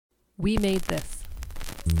We made this.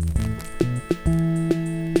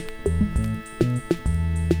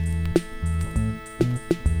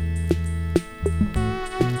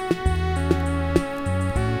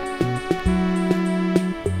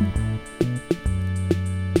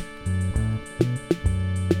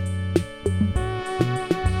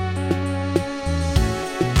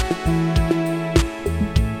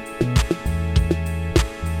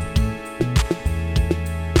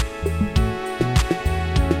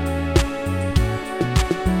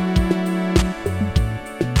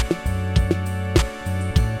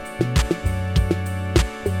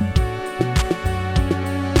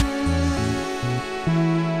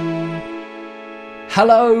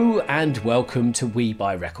 Hello and welcome to We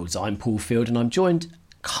Buy Records. I'm Paul Field and I'm joined,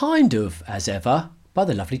 kind of as ever, by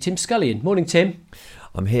the lovely Tim Scullion. Morning, Tim.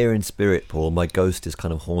 I'm here in spirit, Paul. My ghost is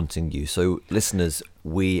kind of haunting you. So, listeners,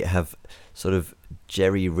 we have sort of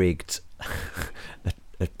jerry-rigged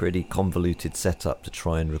a pretty convoluted setup to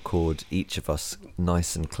try and record each of us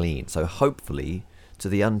nice and clean. So hopefully, to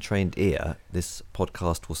the untrained ear, this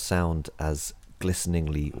podcast will sound as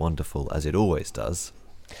glisteningly wonderful as it always does.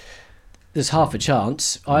 There's half a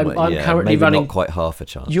chance. I'm Yeah, currently maybe running... not quite half a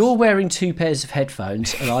chance. You're wearing 2 pairs of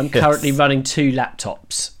headphones and I'm Yes. currently running 2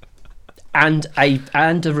 laptops and a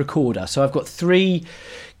recorder. So I've got 3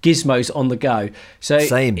 gizmos on the go. So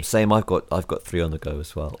Same. I've got 3 on the go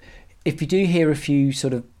as well. if you do hear a few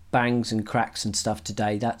sort of bangs and cracks and stuff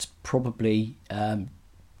today, that's probably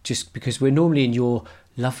just because we're normally in your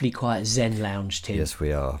lovely quiet Zen lounge, Tim. Yes,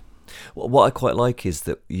 we are. What I quite like is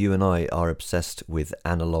that you and I are obsessed with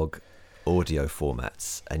analog audio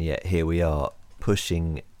formats, and yet here we are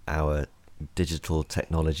pushing our digital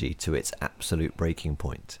technology to its absolute breaking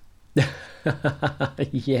point.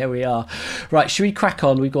 Yeah, we are. Right, should we crack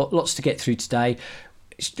on? We've got lots to get through today.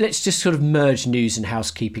 Let's just sort of merge news and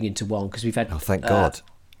housekeeping into one, because we've had Oh, thank God.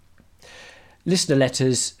 listener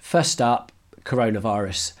letters. First up,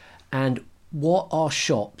 coronavirus and what are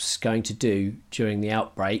shops going to do during the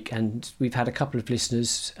outbreak. And we've had a couple of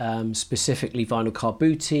listeners, specifically Vinyl Car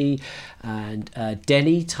Booty and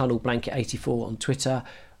Denny Tunnel Blanket 84 on Twitter.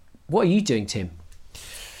 What are you doing, Tim?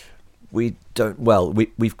 We've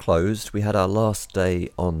closed. We had our last day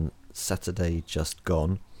on Saturday just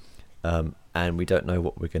gone, and we don't know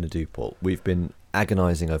what we're going to do, Paul. We've been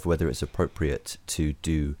agonising over whether it's appropriate to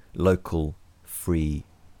do local free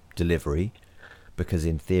delivery, because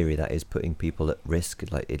in theory that is putting people at risk.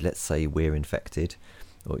 Like, let's say we're infected,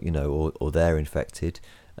 or they're infected,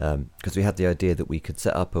 because we had the idea that we could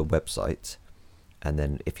set up a website, and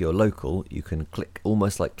then if you're local, you can click,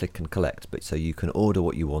 almost like click and collect, but so you can order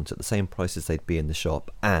what you want at the same price as they'd be in the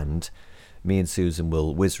shop, and me and Susan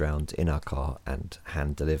will whiz round in our car and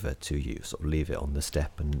hand deliver to you, sort of leave it on the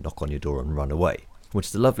step and knock on your door and run away, which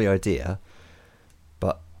is a lovely idea.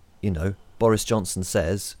 But, Boris Johnson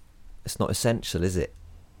says it's not essential, is it?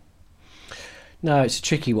 No, it's a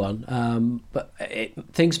tricky one, but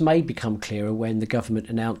things may become clearer when the government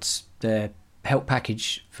announce their help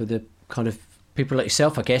package for the kind of people like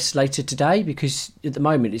yourself, I guess, later today, because at the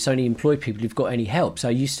moment it's only employed people who've got any help, so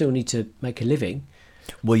you still need to make a living.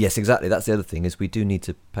 Well, yes, exactly. That's the other thing, is we do need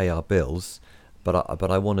to pay our bills, but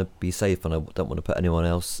I want to be safe and I don't want to put anyone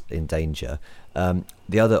else in danger.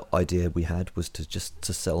 The other idea we had was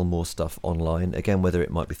to sell more stuff online, again, whether it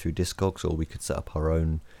might be through Discogs or we could set up our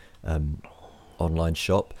own online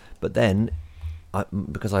shop. But then,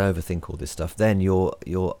 because I overthink all this stuff, then you're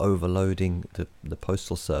overloading the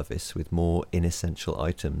postal service with more inessential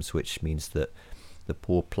items, which means that the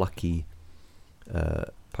poor plucky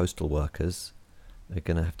postal workers are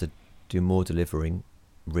going to have to do more delivering,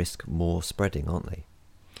 risk more spreading, aren't they?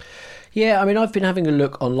 Yeah, I mean, I've been having a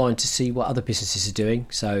look online to see what other businesses are doing.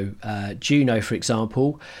 So Juno, for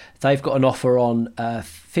example, they've got an offer on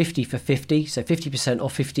 50 for 50, so 50%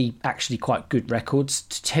 off 50 actually quite good records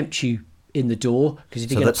to tempt you in the door, because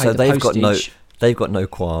if you're going to pay the postage... They've got no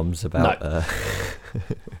qualms about... No.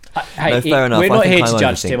 No, fair enough. We're not here I'm to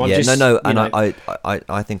judge, Tim.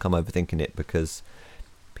 I think I'm overthinking it, because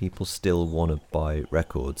people still want to buy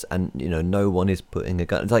records, and no one is putting a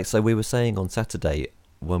gun. Like, so we were saying on Saturday,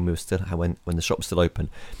 when we were still when the shop was still open,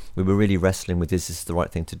 we were really wrestling with, is this the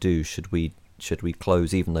right thing to do? Should we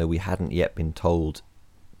close, even though we hadn't yet been told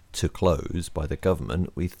to close by the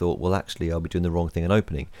government? We thought, well, actually, are we doing the wrong thing in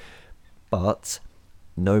opening? But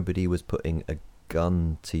nobody was putting a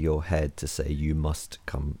gun to your head to say you must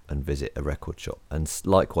come and visit a record shop, and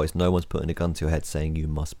likewise, no one's putting a gun to your head saying you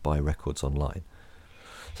must buy records online.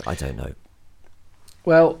 So I don't know.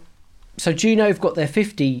 Well, so Juno have got their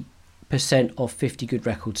 50% off 50 good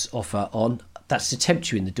records offer on. That's to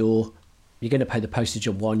tempt you in the door. you're going to pay the postage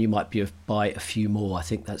on one, you might buy a few more. I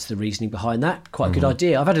think that's the reasoning behind that. Quite a good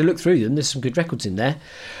idea. I've had a look through them. There's some good records in there.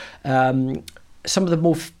 Some of the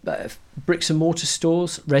more bricks and mortar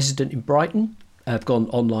stores, Resident in Brighton, have gone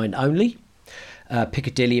online only.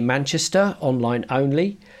 Piccadilly in Manchester, online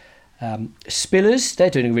only. Spillers, they're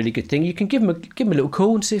doing a really good thing. You can give them a little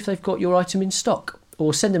call and see if they've got your item in stock,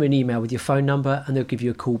 or send them an email with your phone number and they'll give you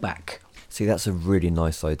a call back. See, that's a really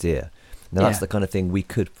nice idea. Now, that's the kind of thing we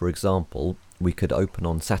could, for example, we could open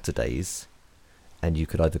on Saturdays, and you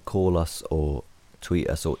could either call us or tweet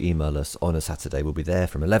us or email us on a Saturday. We'll be there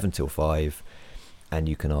from 11 till 5, and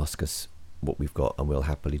you can ask us what we've got, and we'll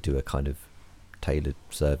happily do a kind of tailored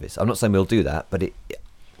service. I'm not saying we'll do that, but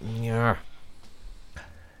yeah.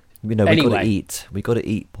 We've got to eat. We've got to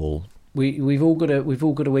eat, Paul. We've all got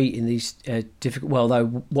to eat in these difficult. Well, though,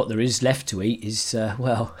 what there is left to eat is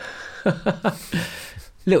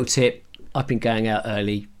little tip. I've been going out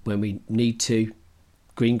early when we need to.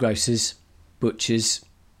 Greengrocers, butchers,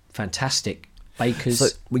 fantastic. Bakers. So,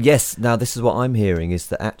 yes, now this is what I'm hearing, is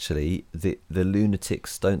that actually the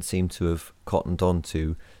lunatics don't seem to have cottoned on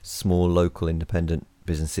to small local independent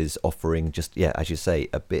businesses offering just, as you say,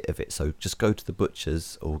 a bit of it. So just go to the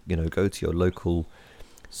butchers, or go to your local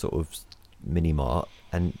sort of mini mart,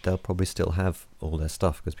 and they'll probably still have all their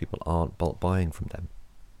stuff because people aren't bulk buying from them.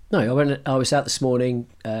 No, I was out this morning,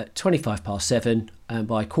 7:25, and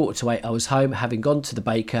by 7:45 I was home, having gone to the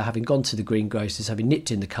baker, having gone to the greengrocers, having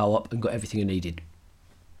nipped in the co-op and got everything I needed.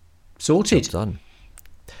 Sorted. Well done.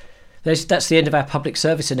 That's the end of our public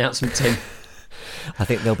service announcement, Tim. I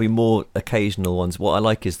think there'll be more occasional ones. What I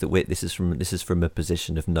like is that this is from a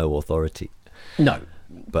position of no authority. No.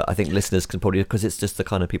 But I think listeners can probably, because it's just the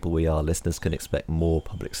kind of people we are, listeners can expect more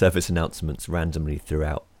public service announcements randomly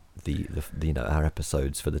throughout the our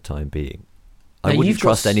episodes for the time being. I wouldn't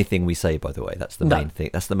trust anything we say, by the way. That's the main thing.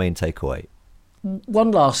 That's the main takeaway.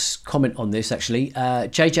 One last comment on this, actually.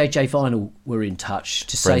 JJJ Vinyl were in touch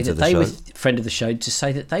to say that they were friend of the show, to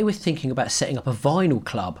say that they were thinking about setting up a vinyl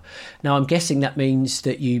club. Now, I'm guessing that means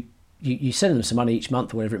that you send them some money each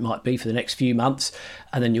month, or whatever it might be, for the next few months,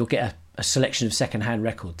 and then you'll get a selection of second-hand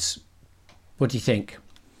records. What do you think?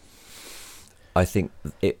 I think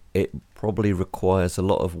it probably requires a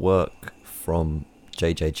lot of work from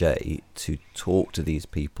JJJ to talk to these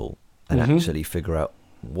people and actually figure out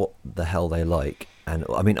what the hell they like. And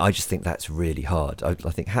I mean, I just think that's really hard. I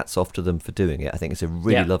think hats off to them for doing it. I think it's a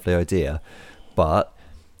really lovely idea, but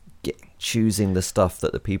choosing the stuff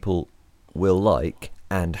that the people will like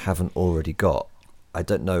and haven't already got, I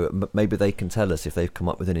don't know. Maybe they can tell us if they've come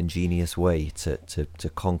up with an ingenious way to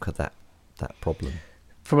conquer that problem.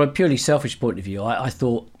 From a purely selfish point of view, I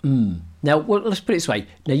thought, Now, let's put it this way.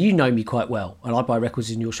 Now, you know me quite well, and I buy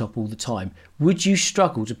records in your shop all the time. Would you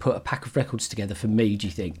struggle to put a pack of records together for me, do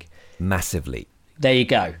you think? Massively. There you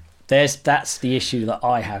go. That's the issue that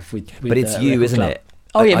I have with but it's you, isn't club. It?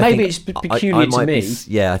 Oh, yeah, maybe it's peculiar to me.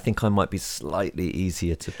 I think I might be slightly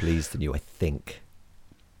easier to please than you, I think.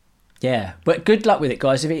 Yeah, but good luck with it,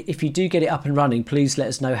 guys. If you do get it up and running, please let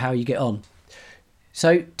us know how you get on.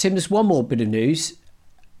 So, Tim, there's one more bit of news.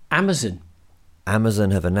 Amazon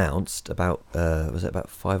have announced about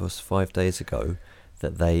 5 days ago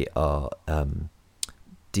that they are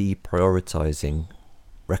deprioritizing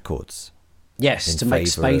records. Yes, to make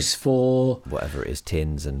space for whatever it is,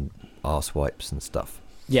 tins and arse wipes and stuff.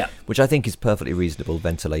 Yeah, which I think is perfectly reasonable.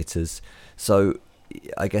 Ventilators. So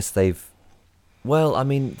I guess they've. Well, I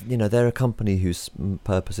mean, they're a company whose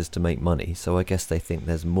purpose is to make money. So I guess they think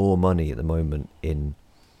there's more money at the moment in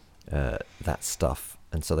that stuff.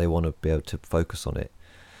 And so they want to be able to focus on it.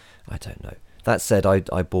 I don't know. That said, I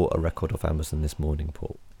bought a record off Amazon this morning,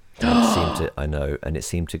 Paul. And it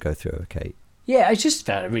seemed to go through okay. Yeah, I just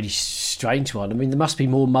found a really strange one. I mean, there must be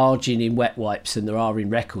more margin in wet wipes than there are in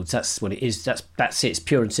records. That's what it is. That's it. It's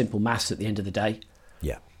pure and simple maths at the end of the day.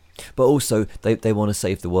 Yeah. But also, they want to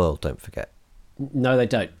save the world, don't forget. No, they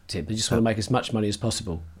don't, Tim. They just want to make as much money as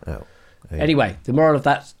possible. Oh. Yeah. Anyway, the moral of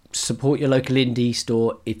that, support your local indie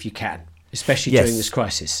store if you can. Especially during this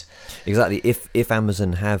crisis. Exactly. If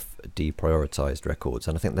Amazon have deprioritized records,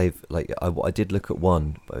 and I think they've I did look at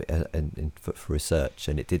one for research,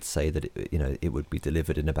 and it did say that it would be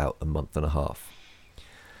delivered in about a month and a half.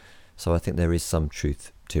 So I think there is some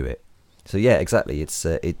truth to it. So yeah, exactly. It's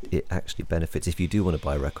it actually benefits, if you do want to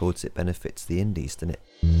buy records, it benefits the indies, doesn't it?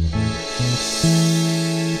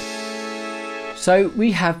 So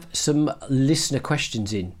we have some listener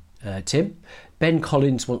questions in, Tim. Ben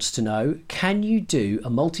Collins wants to know, can you do a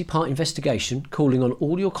multi-part investigation calling on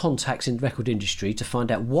all your contacts in the record industry to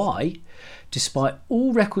find out why, despite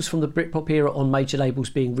all records from the Britpop era on major labels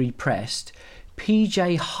being repressed,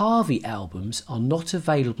 PJ Harvey albums are not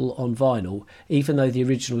available on vinyl, even though the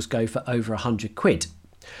originals go for over £100.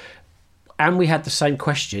 And we had the same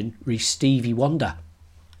question re Stevie Wonder.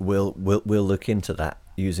 We'll look into that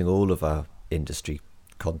using all of our industry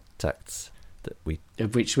contacts that we.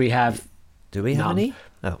 Of which we have. Do we have none. any?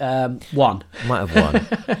 Oh. One. Might have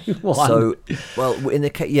one. One. So, well, in the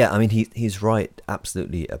case, yeah, I mean, he's right,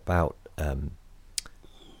 absolutely about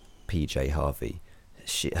PJ Harvey.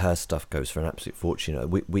 Her stuff goes for an absolute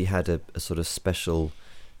fortune. We had a sort of special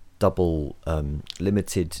double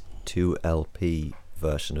limited 2 LP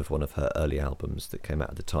version of one of her early albums that came out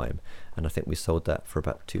at the time, and I think we sold that for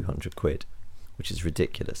about £200, which is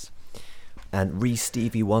ridiculous. And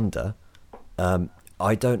Stevie Wonder,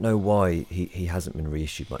 I don't know why he hasn't been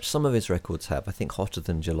reissued much. Some of his records have. I think Hotter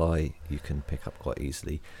Than July you can pick up quite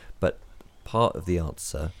easily, but part of the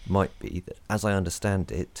answer might be that, as I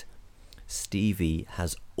understand it, Stevie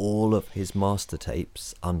has all of his master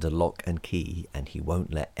tapes under lock and key, and he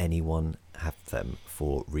won't let anyone have them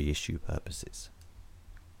for reissue purposes.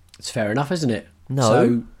 It's fair enough, isn't it? No.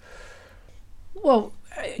 So, well,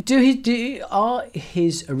 are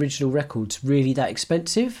his original records really that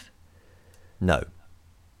expensive? No.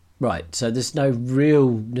 Right. So there's no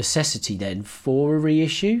real necessity then for a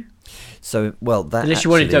reissue. So, well, that unless you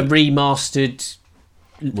wanted a remastered,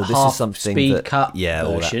 this half is something speed that, cut yeah,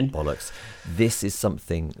 version. All that bollocks. This is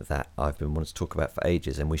something that I've been wanting to talk about for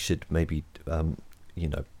ages, and we should maybe,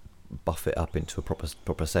 buff it up into a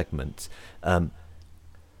proper segment.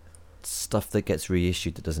 Stuff that gets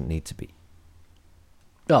reissued that doesn't need to be.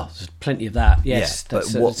 Oh, there's plenty of that. Yes, yeah,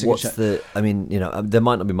 that's, but what's that's the? I mean, there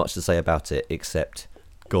might not be much to say about it except,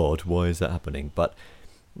 God, why is that happening? But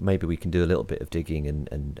maybe we can do a little bit of digging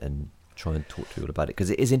and try and talk to people about it, because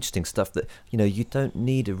it is interesting stuff that you don't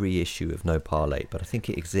need a reissue of No Parlay, but I think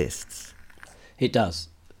it exists. It does.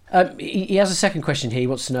 He has a second question here. He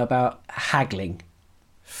wants to know about haggling.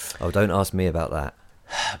 Oh, don't ask me about that.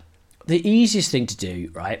 The easiest thing to do,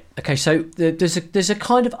 right? Okay, so there's a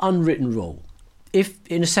kind of unwritten rule. If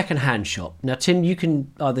in a second-hand shop, now Tim, you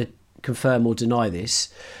can either confirm or deny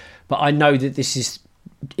this, but I know that this is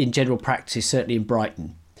in general practice, certainly in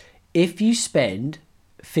Brighton. If you spend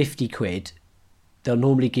 £50, they'll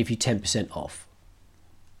normally give you 10% off.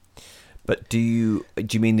 But do you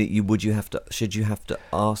mean that should you have to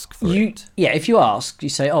ask for it? Yeah, if you ask, you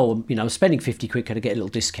say, oh, I'm spending £50, can I get a little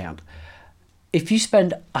discount? If you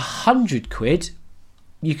spend £100,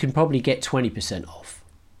 you can probably get 20% off.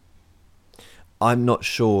 I'm not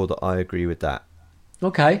sure that I agree with that.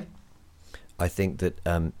 Okay. I think that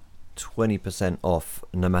 20% off,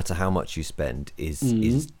 no matter how much you spend, is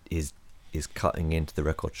cutting into the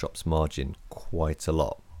record shop's margin quite a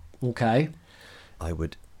lot. Okay. I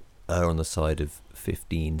would err on the side of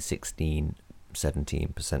 15, 16,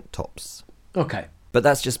 17% tops. Okay. But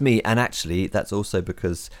that's just me, and actually that's also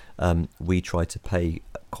because we try to pay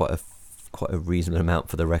quite a reasonable amount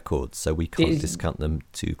for the records, so we can't discount them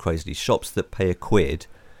too crazily. Shops that pay £1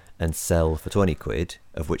 and sell for £20,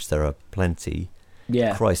 of which there are plenty.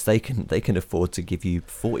 Yeah. Christ, they can afford to give you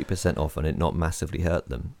 40% off and it not massively hurt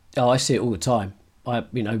them. Oh, I see it all the time.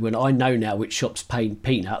 When I know now which shops pay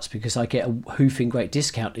peanuts because I get a hoofing great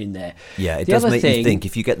discount in there. Yeah, it does make you think.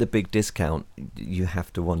 If you get the big discount, you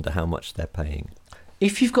have to wonder how much they're paying.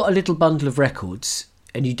 If you've got a little bundle of records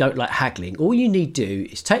and you don't like haggling, all you need to do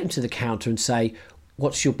is take them to the counter and say,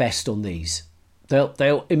 what's your best on these?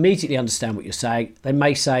 They'll immediately understand what you're saying. They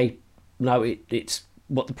may say, no, it's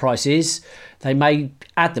what the price is. They may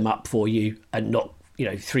add them up for you and knock,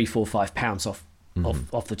 £3, £4, £5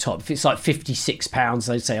 off the top. If it's like £56,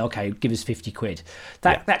 they'd say, okay, give us £50.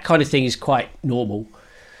 That kind of thing is quite normal.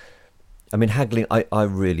 I mean, haggling, I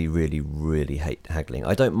really, really, really hate haggling.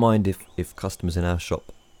 I don't mind if customers in our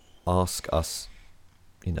shop ask us,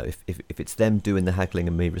 if it's them doing the haggling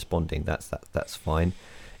and me responding, that's fine.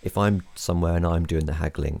 If I'm somewhere and I'm doing the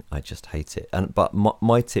haggling, I just hate it. But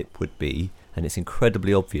my tip would be, and it's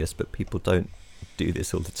incredibly obvious, but people don't do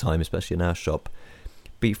this all the time, especially in our shop,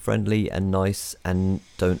 be friendly and nice and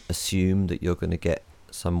don't assume that you're going to get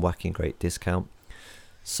some whacking great discount.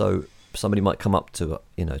 So somebody might come up to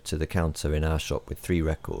the counter in our shop with 3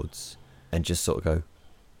 records and just sort of go,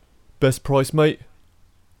 best price, mate.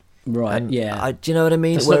 Right, yeah. Do you know what I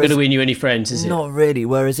mean? That's not going to win you any friends, is it? Not really.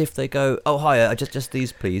 Whereas if they go, oh, hi, just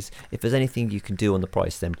these, please. If there's anything you can do on the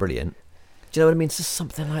price, then brilliant. Do you know what I mean? It's just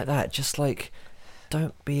something like that. Just like,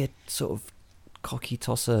 don't be a sort of cocky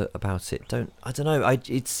tosser about it. I don't know.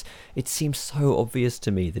 It seems so obvious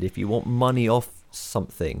to me that if you want money off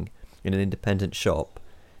something in an independent shop,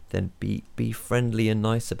 then be friendly and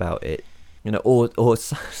nice about it. Or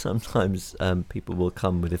sometimes people will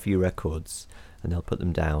come with a few records and they'll put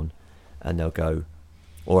them down, and they'll go,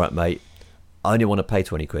 "All right, mate, I only want to pay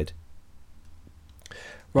 20 quid."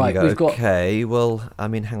 Right, go, we've got... okay, well, I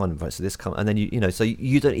mean, hang on, right, so this and then you know, so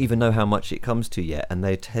you don't even know how much it comes to yet, and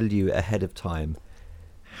they tell you ahead of time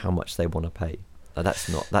how much they want to pay.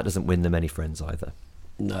 That doesn't win them any friends either.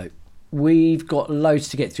 No. We've got loads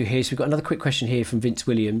to get through here, so we've got another quick question here from Vince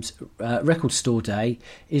Williams. Record store day,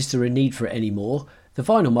 is there a need for it anymore? The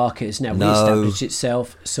vinyl market has now re-established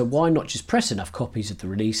itself, so why not just press enough copies of the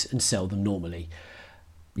release and sell them normally?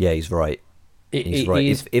 Yeah, he's right. He's right.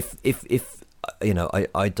 Is... If you know,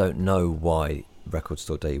 I don't know why Record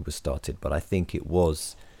Store Day was started, but I think it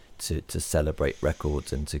was to celebrate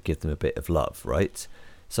records and to give them a bit of love, right?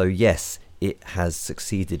 So yes, it has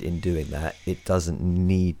succeeded in doing that. It doesn't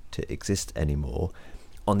need to exist anymore.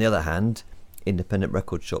 On the other hand, independent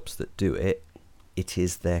record shops that do it, it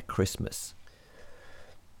is their Christmas.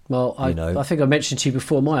 Well, I think I mentioned to you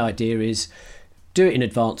before, my idea is do it in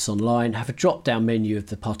advance online, have a drop-down menu of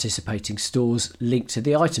the participating stores linked to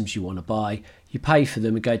the items you want to buy. You pay for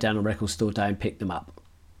them and go down on Record Store Day and pick them up.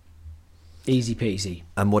 Easy peasy.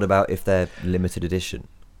 And what about if they're limited edition?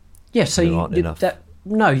 Yeah, so there aren't enough.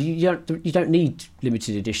 You don't need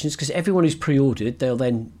limited editions, because everyone who's pre-ordered, they'll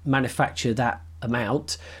then manufacture that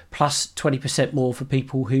amount plus 20% more for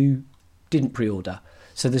people who didn't pre-order.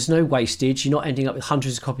 So there's no wastage. You're not ending up with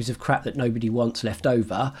hundreds of copies of crap that nobody wants left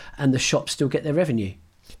over, and the shops still get their revenue.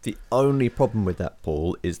 The only problem with that,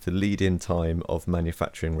 Paul, is the lead-in time of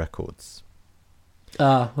manufacturing records.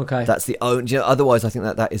 Okay. That's the only. Otherwise, I think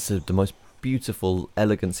that is the most beautiful,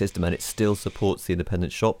 elegant system, and it still supports the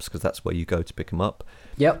independent shops because that's where you go to pick them up.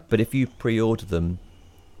 Yep. But if you pre-order them,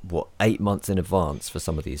 8 months in advance for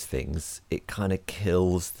some of these things, it kind of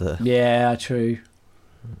kills the. Yeah, true.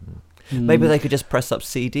 Maybe they could just press up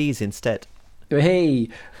CDs instead. Hey,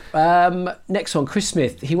 next one, Chris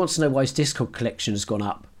Smith. He wants to know why his Discog collection has gone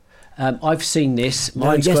up. I've seen this.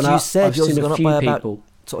 Mine's gone up. I've yours seen has gone a up few by people. about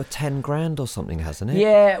sort of 10 grand or something, hasn't it?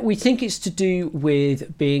 Yeah, we think it's to do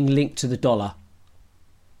with being linked to the dollar.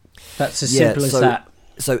 That's as simple as that.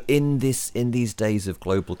 So in these days of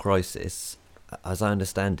global crisis, as I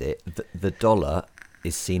understand it, the dollar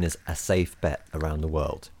is seen as a safe bet around the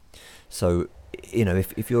world. So, you know,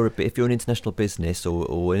 if you're an international business or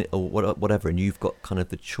whatever, and you've got kind of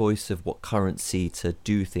the choice of what currency to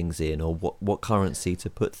do things in or what currency to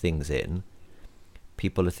put things in,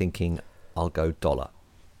 people are thinking, I'll go dollar.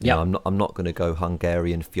 Yeah, I'm not going to go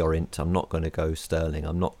Hungarian forint. I'm not going to go sterling.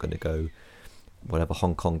 I'm not going to go whatever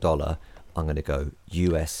Hong Kong dollar. I'm going to go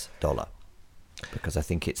US dollar because I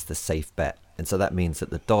think it's the safe bet. And so that means that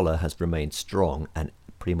the dollar has remained strong and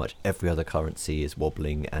pretty much every other currency is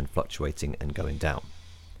wobbling and fluctuating and going down.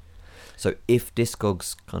 So if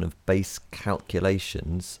Discog's kind of base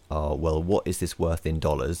calculations are, well, what is this worth in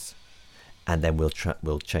dollars? And then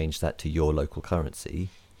we'll change that to your local currency,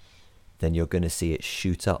 then you're going to see it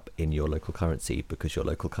shoot up in your local currency because your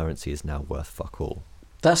local currency is now worth fuck all.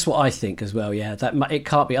 That's what I think as well, yeah. It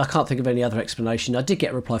can't be. I can't think of any other explanation. I did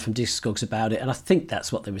get a reply from Discogs about it, and I think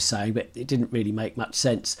that's what they were saying, but it didn't really make much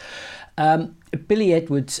sense. Billy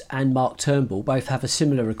Edwards and Mark Turnbull both have a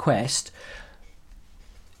similar request.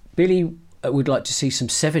 Billy would like to see some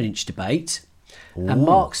 7-inch debate. Ooh. And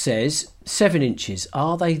Mark says, 7 inches,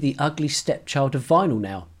 are they the ugly stepchild of vinyl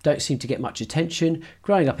now? Don't seem to get much attention.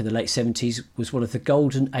 Growing up in the late 70s was one of the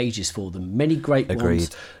golden ages for them. Many great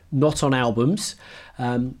ones, not on albums.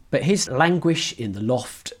 But his languish in the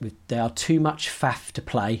loft. They are too much faff to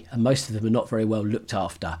play, and most of them are not very well looked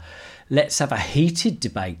after. Let's have a heated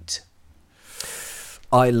debate.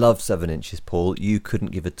 I love 7 inches, Paul. You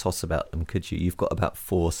couldn't give a toss about them, could you? You've got about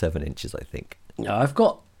 4 7 inches, I think. No, I've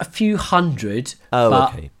got a few hundred.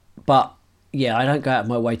 Okay. But yeah, I don't go out of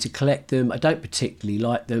my way to collect them. I don't particularly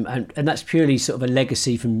like them, and that's purely sort of a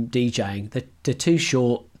legacy from DJing. They're too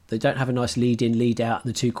short. They don't have a nice lead in, lead out, and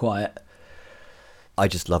they're too quiet. I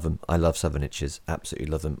just love them. I love 7 inches.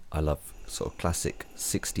 Absolutely love them. I love sort of classic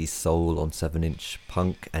 60s soul on 7 inch,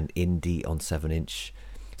 punk and indie on 7 inch,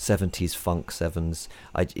 70s funk 7s.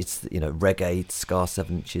 It's, you know, reggae, ska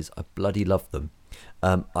 7 inches. I bloody love them.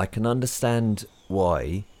 I can understand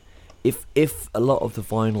why, if a lot of the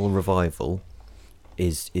vinyl revival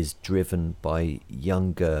is driven by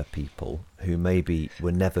younger people who maybe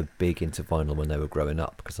were never big into vinyl when they were growing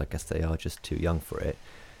up, because I guess they are just too young for it,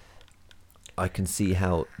 I can see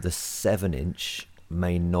how the 7 inch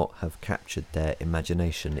may not have captured their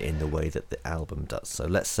imagination in the way that the album does. So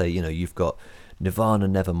let's say, you know, you've got Nirvana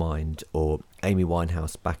Nevermind or Amy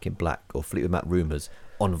Winehouse Back in Black or Fleetwood Mac Rumours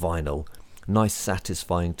on vinyl. Nice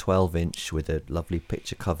satisfying 12 inch with a lovely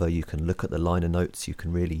picture cover. You can look at the liner notes. You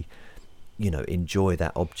can really, you know, enjoy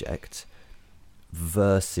that object.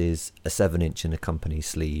 versus a 7-inch in a company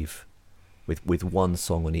sleeve with one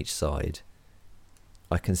song on each side.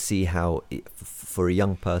 I can see how for a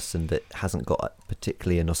young person that hasn't got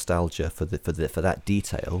particularly a nostalgia for that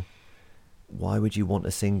detail, why would you want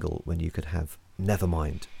a single when you could have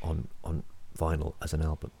Nevermind on vinyl as an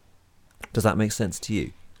album? Does that make sense to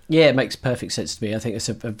you? Yeah, it makes perfect sense to me. I think it's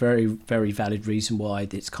a very, very valid reason why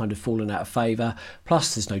it's kind of fallen out of favour.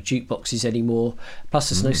 Plus, there's no jukeboxes anymore. Plus,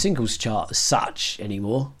 there's no singles chart as such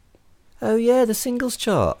anymore. Oh yeah, the singles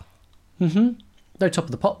chart. No Top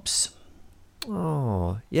of the Pops.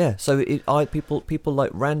 Oh yeah, so people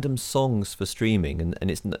like random songs for streaming,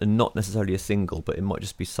 and it's not necessarily a single, but it might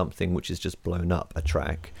just be something which is just blown up, a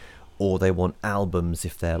track, or they want albums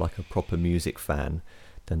if they're like a proper music fan,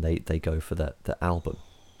 then they go for the album.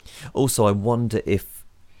 Also, I wonder if,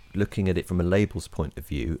 looking at it from a label's point of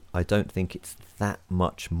view, I don't think it's that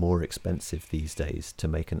much more expensive these days to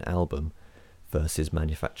make an album versus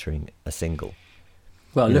manufacturing a single.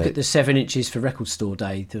 Well, look at the 7 inches for Record Store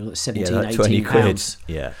Day. They're like 17, like 18 pounds.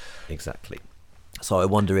 Yeah, exactly. So I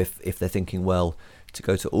wonder if they're thinking, well, to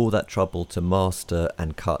go to all that trouble to master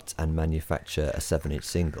and cut and manufacture a 7-inch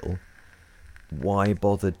single, why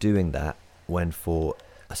bother doing that when for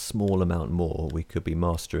a small amount more we could be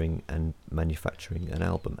mastering and manufacturing an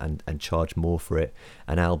album and charge more for it?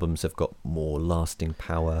 And albums have got more lasting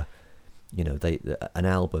power. You know, an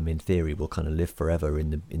album in theory will kind of live forever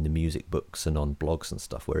in the music books and on blogs and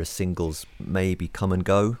stuff, whereas singles maybe come and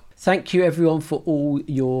go. Thank you everyone for all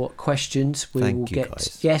your questions. Thank you,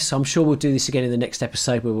 guys. Yes, I'm sure we'll do this again in the next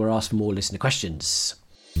episode where we'll ask for more listener questions.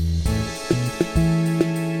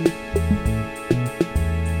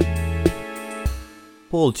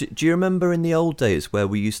 Paul, do you remember in the old days where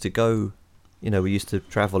we used to go, we used to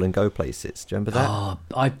travel and go places? Do you remember that? Oh,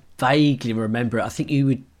 I vaguely remember it. I think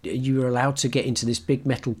you were allowed to get into this big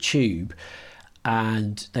metal tube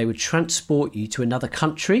and they would transport you to another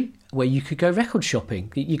country where you could go record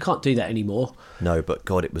shopping. You can't do that anymore. No, but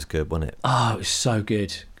God, it was good, wasn't it? Oh, it was so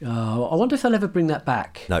good. Oh, I wonder if they'll ever bring that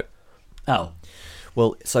back. No. Oh.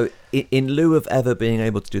 Well, so in lieu of ever being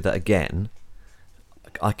able to do that again,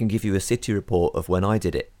 I can give you a city report of when I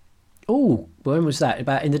did it. Oh, when was that?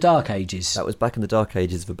 About in the dark ages? That was back in the dark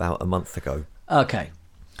ages of about a month ago. Okay.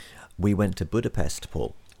 We went to Budapest,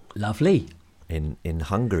 Paul. Lovely. In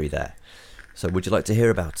Hungary there. So would you like to hear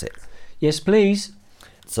about it? Yes, please.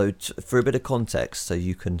 So for a bit of context, so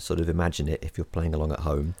you can sort of imagine it if you're playing along at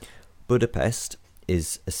home, Budapest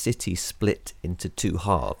is a city split into two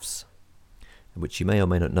halves, which you may or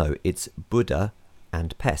may not know. It's Buda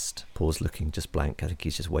and Pest. Paul's looking just blank. I think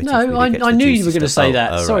he's just waiting for me to get to I the knew juicy you were going to stuff. say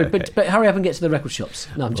that. Sorry, right, okay. but hurry up and get to the record shops.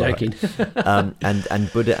 No, I'm joking. Right.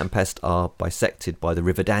 And Buda and Pest are bisected by the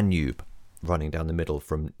River Danube, running down the middle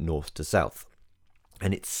from north to south.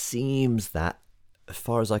 And it seems that, as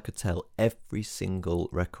far as I could tell, every single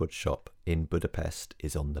record shop in Budapest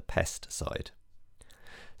is on the Pest side.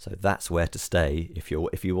 So that's where to stay if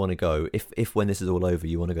you want to go. If when this is all over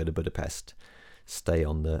you want to go to Budapest, stay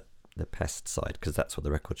on the Pest side, because that's where the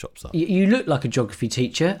record shops are. You look like a geography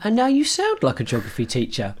teacher, and now you sound like a geography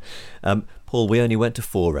teacher. Paul, we only went to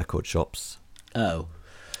 4 record shops. Oh.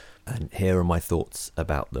 And here are my thoughts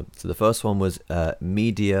about them. So the first one was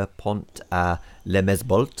Media Pont à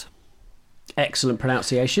Lemesbolt. Excellent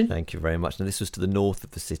pronunciation. Thank you very much. Now, this was to the north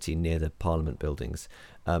of the city, near the Parliament buildings.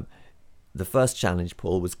 The first challenge,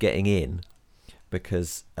 Paul, was getting in,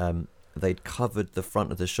 because they'd covered the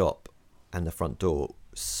front of the shop and the front door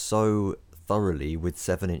so thoroughly with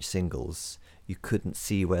 7-inch singles, you couldn't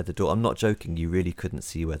see where the door... I'm not joking, you really couldn't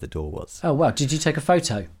see where the door was. Oh, wow. Did you take a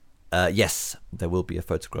photo? Yes, there will be a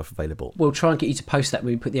photograph available. We'll try and get you to post that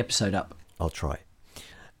when we put the episode up. I'll try.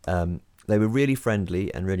 They were really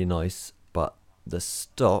friendly and really nice, but the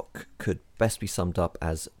stock could best be summed up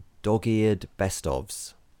as dog-eared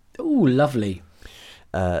best-ofs. Oh, lovely.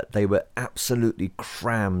 They were absolutely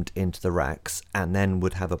crammed into the racks, and then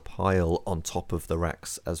would have a pile on top of the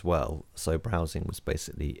racks as well, so browsing was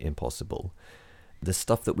basically impossible. The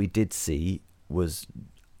stuff that we did see was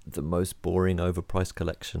the most boring, overpriced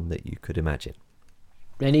collection that you could imagine.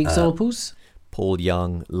 Any examples? Paul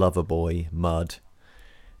Young, Loverboy, Mud,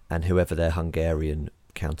 and whoever their Hungarian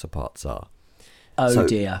counterparts are. Oh,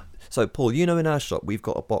 dear. So, Paul, in our shop, we've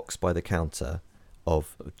got a box by the counter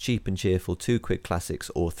of Cheap and Cheerful, 2 quick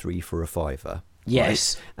classics, or 3 for a £5.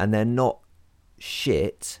 Yes. Right? And they're not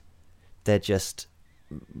shit. They're just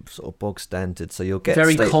sort of bog standard. So you'll get...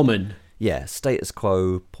 Very common. Yeah, Status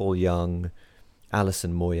Quo, Paul Young,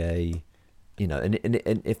 Alison Moyet, and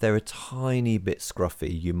if they're a tiny bit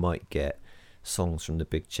scruffy, you might get songs from The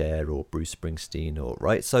Big Chair or Bruce Springsteen, or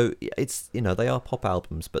right. So it's, they are pop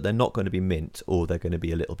albums, but they're not going to be mint, or they're going to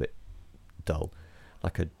be a little bit dull,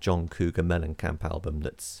 like a John Cougar Mellencamp album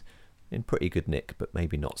that's in pretty good nick, but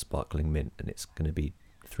maybe not sparkling mint, and it's going to be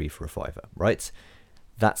 3 for a fiver, right?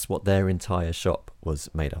 That's what their entire shop was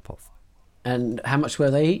made up of. And how much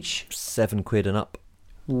were they each? £7 and up.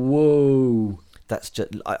 Whoa. That's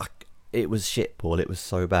just, it was shit, Paul. It was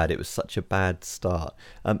so bad. It was such a bad start.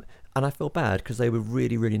 And I feel bad because they were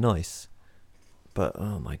really, really nice. But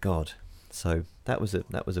oh my God. So that was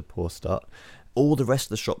a poor start. All the rest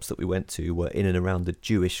of the shops that we went to were in and around the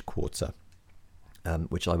Jewish quarter,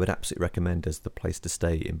 which I would absolutely recommend as the place to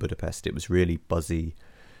stay in Budapest. It was really buzzy,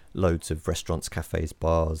 loads of restaurants, cafes,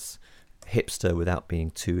 bars, hipster without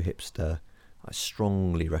being too hipster. I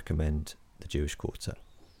strongly recommend the Jewish quarter.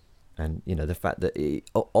 And the fact that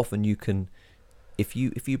often you can, if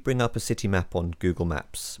you bring up a city map on Google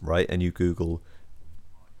Maps, right, and you Google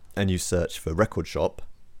and you search for record shop,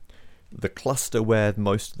 the cluster where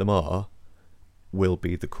most of them are will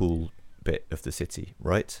be the cool bit of the city,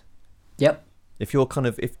 right? Yep. If you're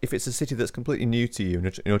if it's a city that's completely new to you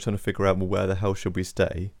and you're trying to figure out, well, where the hell should we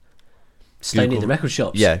stay? Stay near the record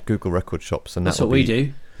shops. Yeah, Google record shops, and that's what we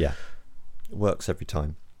do. Yeah, it works every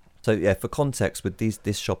time. So yeah, for context, with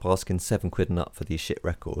this shop asking £7 and up for these shit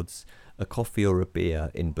records, a coffee or a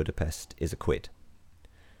beer in Budapest is £1,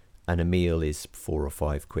 and a meal is £4 or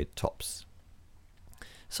 £5 tops.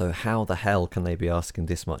 So how the hell can they be asking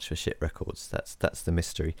this much for shit records? That's the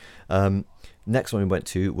mystery. Next one we went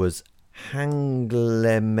to was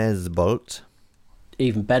Hanglemezbolt.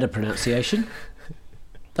 Even better pronunciation.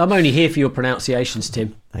 I'm only here for your pronunciations,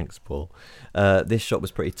 Tim. Thanks, Paul. This shop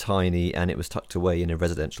was pretty tiny, and it was tucked away in a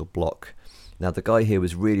residential block. Now, the guy here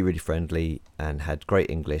was really, really friendly and had great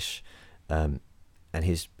English, and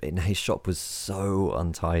his shop was so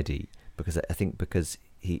untidy because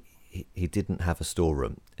he didn't have a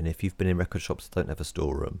storeroom. And if you've been in record shops that don't have a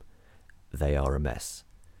storeroom, they are a mess.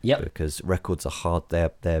 Yep. Because records are hard. They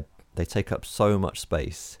take up so much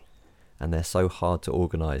space, and they're so hard to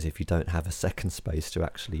organise if you don't have a second space to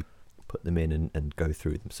actually put them in and go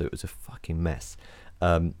through them. So it was a fucking mess.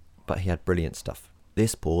 But he had brilliant stuff.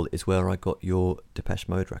 This, Paul, is where I got your Depeche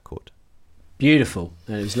Mode record. Beautiful.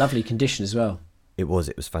 And it was lovely condition as well. It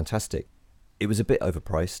was fantastic. It was a bit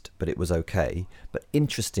overpriced, but it was okay. But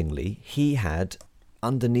interestingly, he had,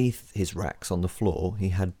 underneath his racks on the floor, he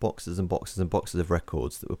had boxes and boxes and boxes of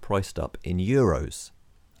records that were priced up in euros.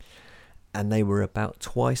 And they were about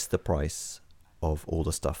twice the price of all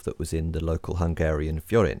the stuff that was in the local Hungarian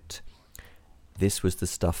Forint. This was the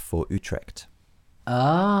stuff for Utrecht.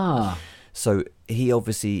 Ah. So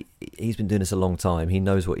he's been doing this a long time. He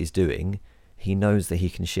knows what he's doing. He knows that he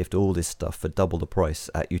can shift all this stuff for double the price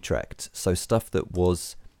at Utrecht. So stuff that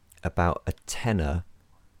was about a tenner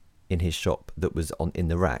in his shop that was in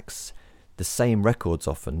the racks, the same records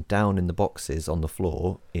often down in the boxes on the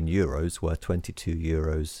floor in euros were 22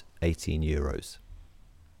 euros, 18 euros.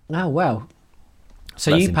 Oh, wow.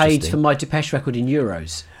 So That's you paid for my Depeche record in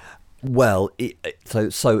euros? Well,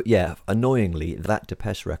 so yeah, annoyingly, that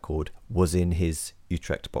Depeche record was in his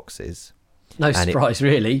Utrecht boxes. No surprise,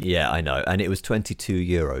 really. Yeah, I know. And it was 22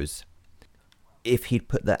 euros. If he'd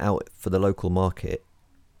put that out for the local market,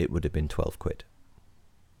 it would have been £12.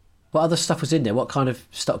 What other stuff was in there? What kind of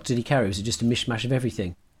stock did he carry? Was it just a mishmash of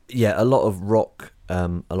everything? Yeah, a lot of rock,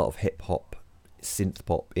 a lot of hip hop, synth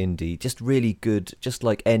pop, indie, just really good, just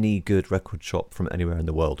like any good record shop from anywhere in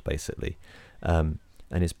the world, basically. And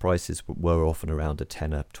his prices were often around a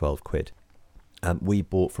tenner, £12. We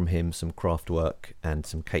bought from him some Kraftwerk and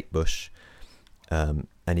some Kate Bush,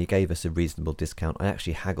 and he gave us a reasonable discount. I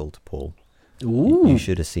actually haggled, Paul. Ooh. You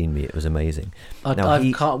should have seen me. It was amazing.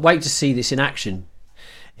 I can't wait to see this in action.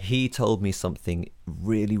 He told me something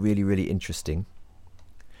really, really, really interesting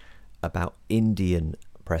about Indian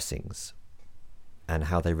pressings and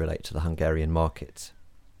how they relate to the Hungarian market.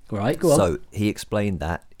 Right, go on. So he explained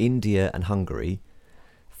that India and Hungary,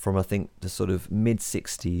 from I think the sort of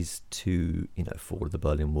mid-60s to, fall of the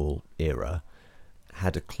Berlin Wall era,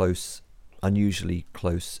 had a unusually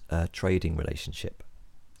close trading relationship.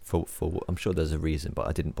 For I'm sure there's a reason, but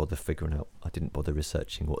I didn't bother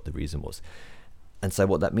researching what the reason was. And so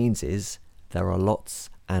what that means is there are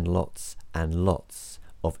lots and lots and lots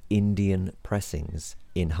of Indian pressings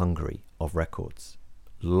in Hungary of records.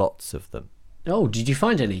 Lots of them. Oh, did you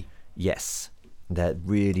find any? Yes. They're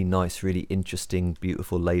really nice, really interesting,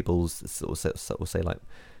 beautiful labels that sort of say like,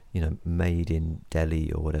 made in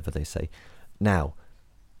Delhi or whatever they say. Now,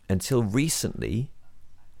 until recently,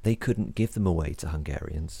 they couldn't give them away to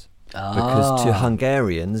Hungarians. Because to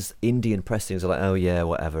Hungarians, Indian pressings are like, oh yeah,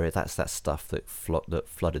 whatever. That's that stuff that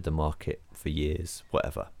flooded the market for years,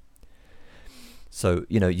 whatever. So,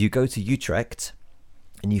 you go to Utrecht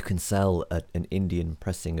and you can sell an Indian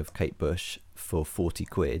pressing of Kate Bush for 40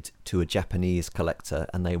 quid to a Japanese collector,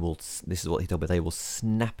 and this is what he told me, they will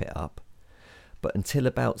snap it up. But until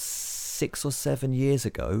about 6 or 7 years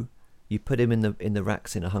ago, you put him in the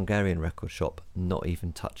racks in a Hungarian record shop, not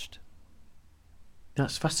even touched.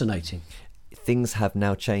 That's fascinating. Things have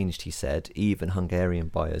now changed, he said. Even Hungarian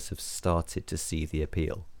buyers have started to see the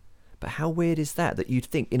appeal. But how weird is that you'd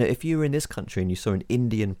think, if you were in this country and you saw an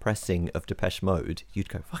Indian pressing of Depeche Mode, you'd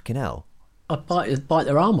go, fucking hell. I'd bite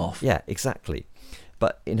their arm off. Yeah, exactly.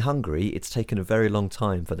 But in Hungary, it's taken a very long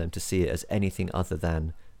time for them to see it as anything other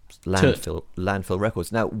than landfill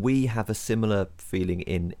records. Now, we have a similar feeling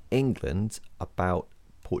in England about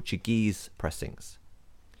Portuguese pressings.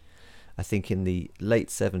 I think in the late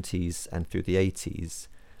 70s and through the 80s,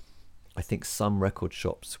 I think some record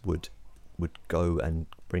shops would go and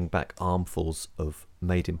bring back armfuls of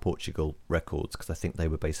made in Portugal records because I think they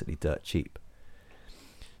were basically dirt cheap.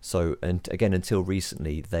 So, and again, until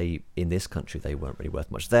recently, in this country, they weren't really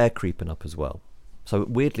worth much. They're creeping up as well. So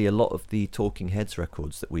weirdly, a lot of the Talking Heads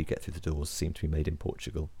records that we get through the doors seem to be made in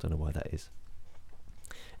Portugal. Don't know why that is.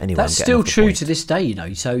 Anyway, that's still true to this day,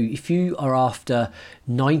 So if you are after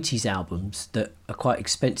 90s albums that are quite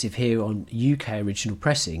expensive here on UK original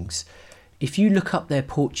pressings, if you look up their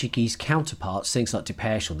Portuguese counterparts, things like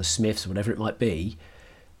Depeche or the Smiths or whatever it might be,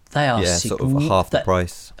 they are sort of half the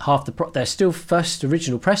price. They're still first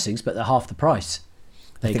original pressings, but they're half the price.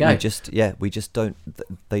 There you go. We just don't.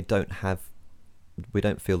 They don't have. We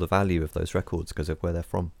don't feel the value of those records because of where they're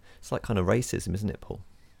from. It's like kind of racism, isn't it, Paul?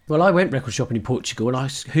 Well, I went record shopping in Portugal and I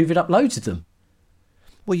hoovered up loads of them.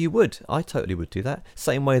 Well, you would. I totally would do that.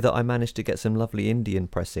 Same way that I managed to get some lovely Indian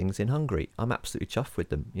pressings in Hungary. I'm absolutely chuffed with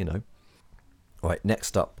them, Right,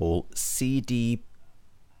 next up, Paul. CD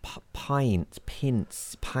Pince.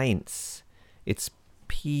 It's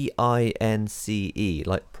Pince,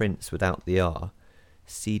 like Prince without the R.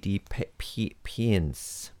 CD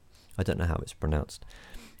Pince. I don't know how it's pronounced.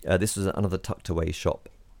 This was another tucked away shop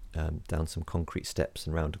down some concrete steps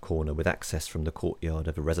and round a corner with access from the courtyard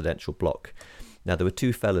of a residential block. Now, there were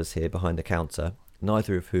two fellas here behind the counter,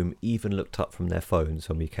 neither of whom even looked up from their phones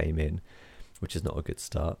when we came in, which is not a good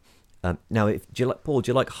start. Now, do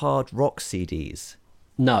you like hard rock CDs?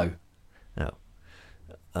 No. No.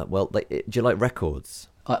 Do you like records?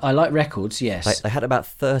 I like records, yes. They had about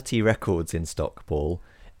 30 records in stock, Paul.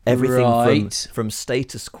 Everything from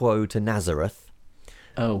Status Quo to Nazareth.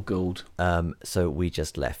 Oh, God. So we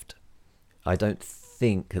just left. I don't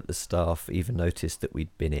think that the staff even noticed that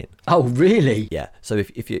we'd been in. Oh, really? Yeah. So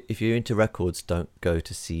if you're into records, don't go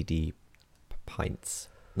to CD Pints.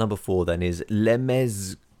 Number 4 then is Le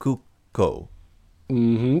Mezcuco.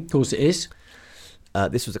 Of course it is.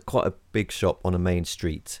 This was quite a big shop on a main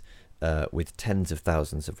street with tens of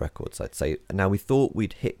thousands of records, I'd say. Now, we thought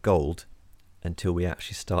we'd hit gold until we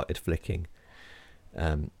actually started flicking.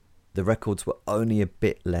 The records were only a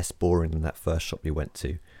bit less boring than that first shop we went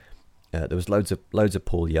to. There was loads of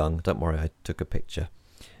Paul Young. Don't worry, I took a picture.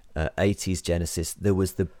 80s Genesis. There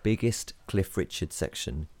was the biggest Cliff Richard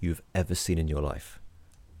section you've ever seen in your life.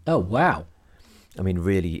 Oh, wow. I mean,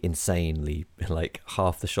 really insanely, like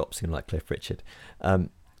half the shop seemed like Cliff Richard.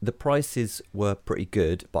 The prices were pretty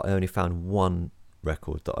good, but I only found one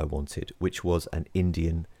record that I wanted, which was an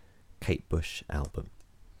Indian Kate Bush album.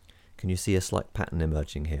 Can you see a slight pattern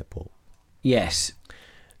emerging here, Paul? Yes.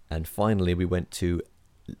 And finally, we went to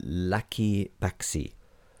Laki Baxi.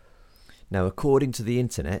 Now, according to the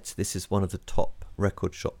internet, this is one of the top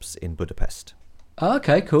record shops in Budapest. Oh,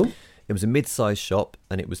 okay, cool. It was a mid-sized shop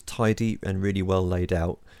and it was tidy and really well laid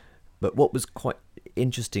out. But what was quite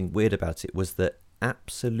interesting, weird about it was that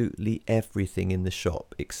absolutely everything in the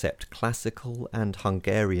shop except classical and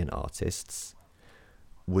Hungarian artists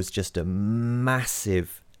was just a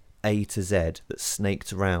massive A to Z that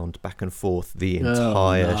snaked around back and forth the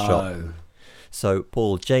entire shop. So,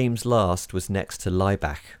 Paul, James Last was next to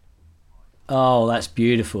Laibach. Oh, that's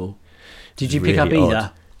beautiful. Did you pick up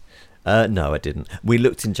either? No, I didn't. We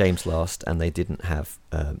looked in James Last and they didn't have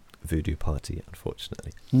Voodoo Party,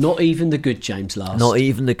 unfortunately. Not even the good James Last. Not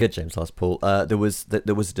even the good James Last, Paul. There was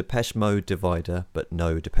a Depeche Mode divider, but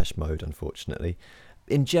no Depeche Mode, unfortunately.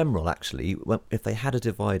 In general, actually, if they had a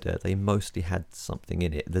divider, they mostly had something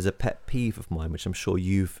in it. There's a pet peeve of mine, which I'm sure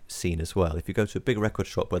you've seen as well. If you go to a big record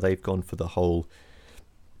shop where they've gone for the whole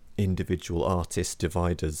individual artist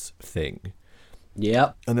dividers thing.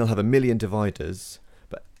 Yeah. And they'll have a million dividers,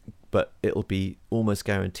 but but it'll be almost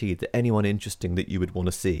guaranteed that anyone interesting that you would want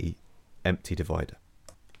to see, empty divider.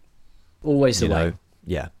 Always the way.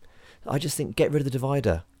 Yeah. I just think get rid of the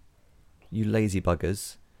divider, you lazy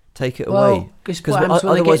buggers. Take it Well, away. because what happens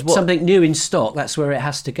when they get something new in stock, that's where it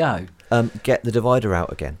has to go. Get the divider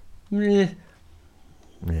out again. Yeah.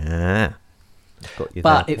 Yeah.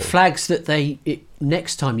 But it flags that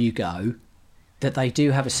next time you go, that they do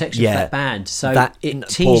have a section for that band, so it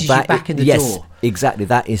teases you back in the door. Exactly.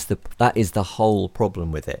 That is the whole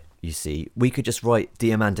problem with it. You see, we could just write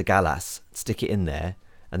Diamanda Galas, stick it in there,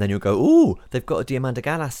 and then you'll go, "Ooh, they've got a Diamanda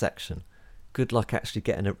Galas section." Good luck actually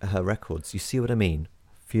getting her records. You see what I mean?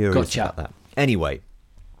 Furious about that. Anyway,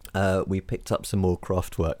 we picked up some more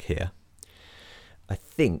Kraftwerk here. I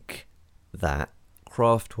think that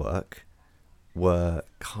Kraftwerk were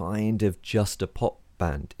kind of just a pop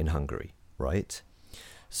band in Hungary, right?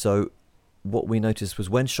 So what we noticed was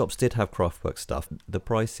when shops did have Kraftwerk stuff, the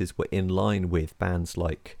prices were in line with bands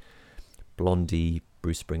like Blondie,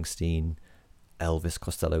 Bruce Springsteen, Elvis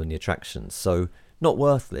Costello and the Attractions. So not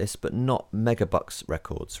worthless, but not megabucks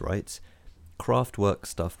records, right? Kraftwerk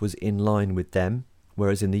stuff was in line with them,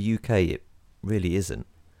 whereas in the UK it really isn't.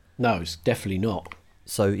 No, it's definitely not.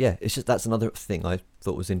 So yeah, it's just that's another thing I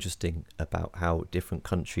thought was interesting about how different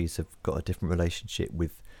countries have got a different relationship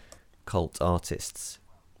with cult artists.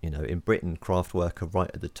 You know, in Britain, Kraftwerk are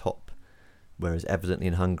right at the top, whereas evidently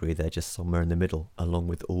in Hungary they're just somewhere in the middle, along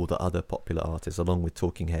with all the other popular artists, along with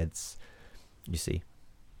Talking Heads. You see,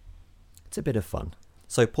 it's a bit of fun.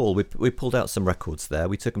 So Paul, we pulled out some records there.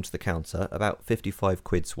 We took them to the counter, about 55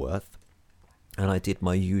 quid's worth, and I did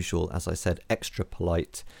my usual, as I said, extra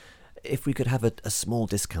polite. If we could have a small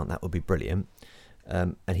discount, that would be brilliant.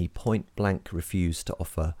 And he point blank refused to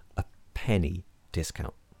offer a penny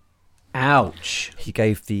discount. Ouch. He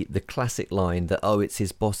gave the classic line that, it's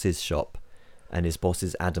his boss's shop, and his boss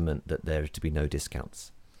is adamant that there are to be no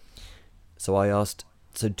discounts. So I asked,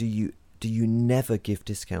 so do you never give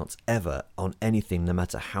discounts ever on anything, no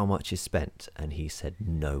matter how much is spent? And he said,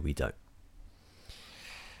 no, we don't.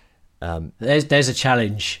 There's a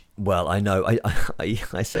challenge. Well, I know.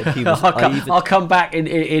 I said he was. I'll come back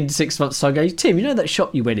in 6 months' time. Go, Tim, you know that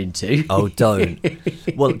shop you went into? Oh, don't.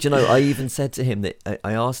 Well, do you know? I even said to him that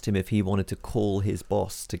I asked him if he wanted to call his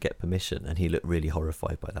boss to get permission, and he looked really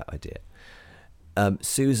horrified by that idea.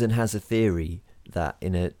 Susan has a theory that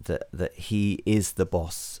that he is the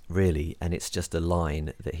boss, really, and it's just a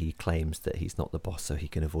line that he claims that he's not the boss, so he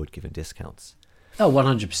can avoid giving discounts. Oh,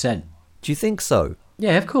 100%. Do you think so?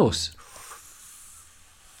 Yeah, of course.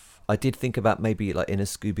 I did think about maybe like in a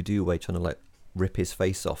Scooby-Doo way trying to like rip his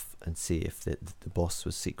face off and see if the boss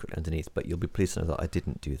was secret underneath, but you'll be pleased to know that I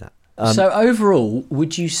didn't do that. So overall,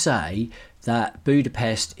 would you say that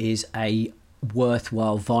Budapest is a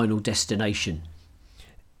worthwhile vinyl destination?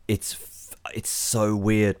 It's so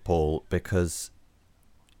weird, Paul, because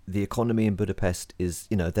the economy in Budapest is,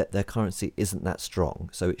 their currency isn't that strong,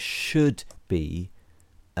 so it should be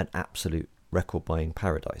an absolute record buying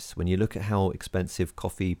paradise when you look at how expensive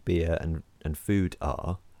coffee, beer and food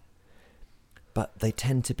are, but they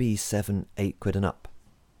tend to be 7-8 quid and up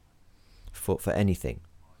for anything.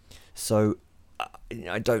 So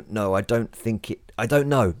I don't know. I don't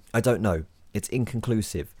know. It's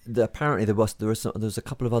inconclusive. Apparently there was a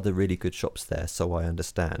couple of other really good shops there, so I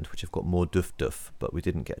understand, which have got more duff, but we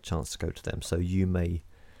didn't get a chance to go to them. So you may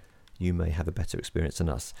have a better experience than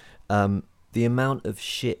us. The amount of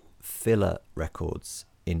shit filler records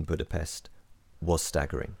in Budapest was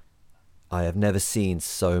staggering. I have never seen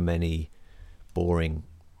so many boring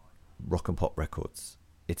rock and pop records.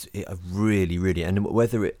 It's really, really, and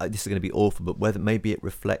whether this is going to be awful, but whether maybe it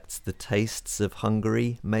reflects the tastes of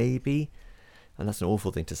Hungary, maybe, and that's an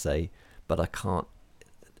awful thing to say, but I can't.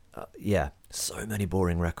 So many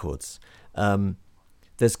boring records.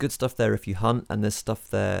 There's good stuff there if you hunt, and there's stuff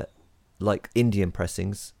there like Indian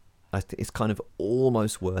pressings. I think it's kind of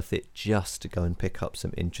almost worth it just to go and pick up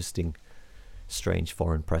some interesting, strange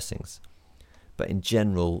foreign pressings. But in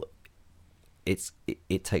general,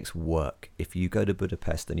 it takes work. If you go to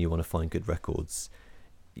Budapest and you want to find good records,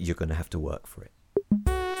 you're going to have to work for it.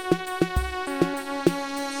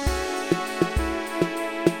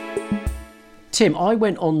 Tim, I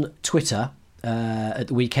went on Twitter at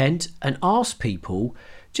the weekend and asked people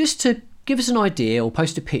just to give us an idea or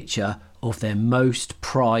post a picture of their most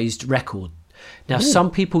prized record. Now,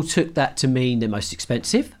 some people took that to mean their most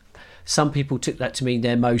expensive. Some people took that to mean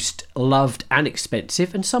their most loved and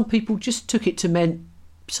expensive. And some people just took it to mean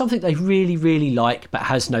something they really, really like but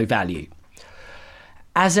has no value.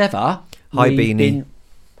 As ever... Hi, Beanie.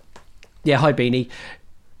 Hi, Beanie.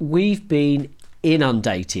 We've been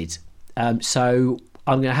inundated. So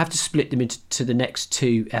I'm going to have to split them into the next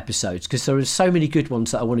 2 episodes because there are so many good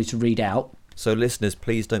ones that I wanted to read out. So listeners,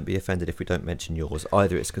 please don't be offended if we don't mention yours.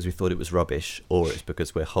 Either it's because we thought it was rubbish or it's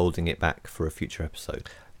because we're holding it back for a future episode.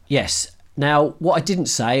 Yes. Now, what I didn't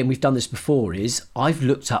say, and we've done this before, is I've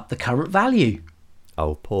looked up the current value.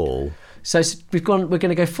 Oh, Paul. So we're going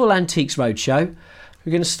to go full Antiques Roadshow.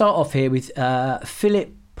 We're going to start off here with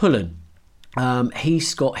Philip Pullen.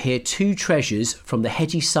 He's got here 2 treasures from the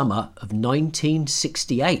heady summer of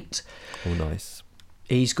 1968. Oh, nice.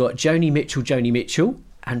 He's got Joni Mitchell,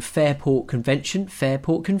 and Fairport Convention.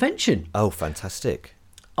 Oh, fantastic.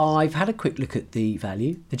 I've had a quick look at the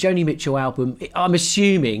value. The Joni Mitchell album, I'm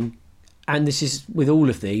assuming, and this is with all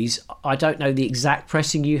of these, I don't know the exact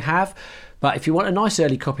pressing you have, but if you want a nice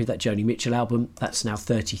early copy of that Joni Mitchell album, that's now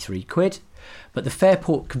 £33. But the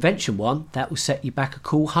Fairport Convention one, that will set you back a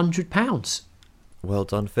cool £100. Well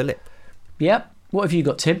done, Philip. Yep. What have you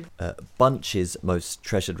got, Tim? Bunch's most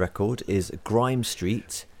treasured record is Grime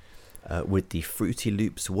Street with the Fruity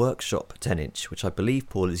Loops Workshop 10-inch, which I believe,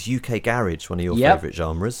 Paul, is UK Garage, one of your favourite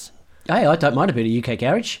genres. Hey, I don't mind a bit of UK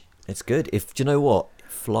Garage. It's good. Do you know what?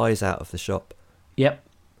 It flies out of the shop. Yep.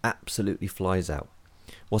 Absolutely flies out.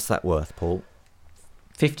 What's that worth, Paul?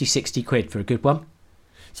 50-60 quid for a good one.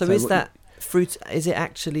 So is that fruit? Is it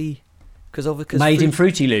actually made in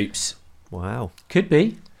Fruity Loops? Wow, could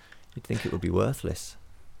be. You'd think it would be worthless.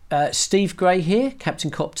 Steve Gray here,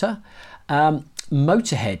 Captain Copter.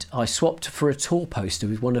 Motorhead, I swapped for a tour poster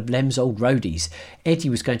with one of Lem's old roadies. Eddie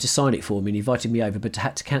was going to sign it for me and invited me over, but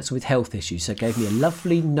had to cancel with health issues, so gave me a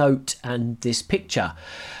lovely note and this picture.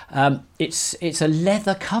 It's a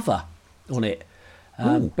leather cover on it.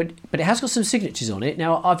 But it has got some signatures on it.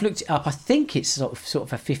 Now, I've looked it up. I think it's sort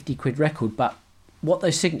of a 50 quid record, but what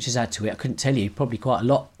those signatures add to it, I couldn't tell you. Probably quite a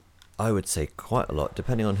lot. I would say quite a lot,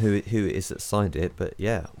 depending on who it is that signed it. But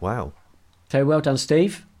yeah, wow. So well done,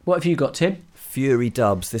 Steve. What have you got, Tim? Fury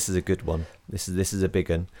Dubs. This is a good one. This is a big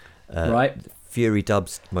one. Right. Fury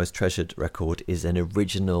Dubs' most treasured record is an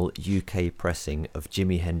original UK pressing of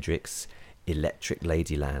Jimi Hendrix' Electric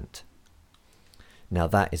Ladyland. Now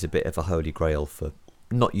that is a bit of a holy grail for,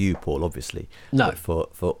 not you, Paul, obviously, no,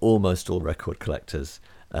 but for almost all record collectors.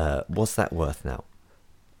 What's that worth now?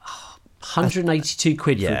 182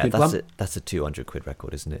 quid for a good one. That's a 200 quid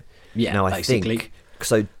record, isn't it? Yeah, now, basically. I think,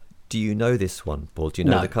 so do you know this one, Paul? Do you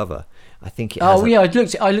know the cover? I think it has. Oh, yeah, I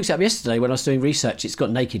looked it up yesterday when I was doing research. It's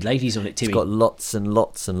got naked ladies on it, Timmy. It's got lots and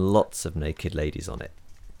lots and lots of naked ladies on it.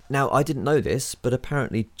 Now, I didn't know this, but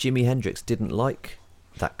apparently Jimi Hendrix didn't like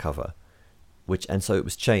that cover, and so it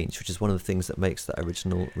was changed, which is one of the things that makes that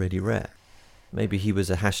original really rare. Maybe he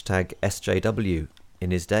was a hashtag SJW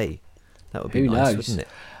in his day. That would be nice, wouldn't it?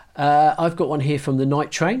 I've got one here from the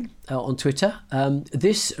Night Train on Twitter.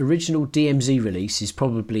 This original DMZ release is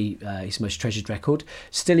probably his most treasured record.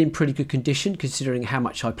 Still in pretty good condition considering how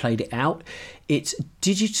much I played it out. It's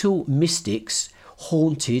Digital Mystics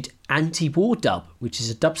Haunted Anti-War Dub, which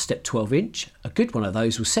is a dubstep 12-inch. A good one of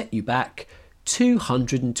those will set you back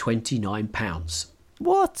 £229.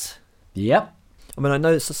 What? Yep. I mean, I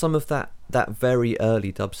know some of that very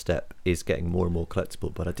early dubstep is getting more and more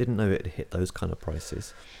collectible, but I didn't know it had hit those kind of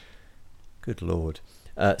prices. Good Lord.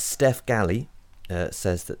 Steph Galley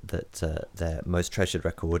says that their most treasured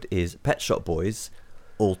record is Pet Shop Boys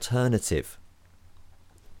Alternative.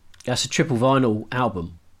 That's a triple vinyl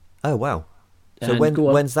album. Oh, wow. So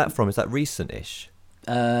when's that from? Is that recent-ish?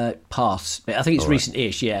 Past. I think it's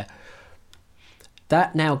recent-ish, yeah.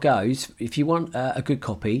 That now goes, if you want a good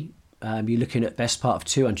copy, you're looking at best part of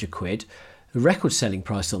 200 quid. The record selling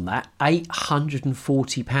price on that,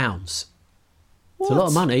 £840. It's a lot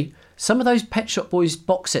of money. Some of those Pet Shop Boys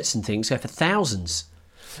box sets and things go for thousands.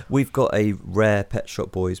 We've got a rare Pet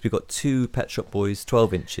Shop Boys. We've got 2 Pet Shop Boys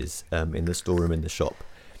 12 inches in the storeroom in the shop.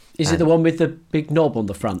 Is it the one with the big knob on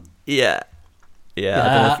the front? Yeah.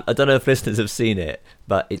 Yeah, I don't know if listeners have seen it,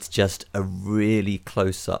 but it's just a really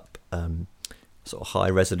close-up, sort of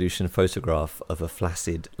high-resolution photograph of a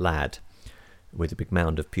flaccid lad with a big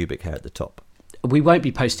mound of pubic hair at the top. We won't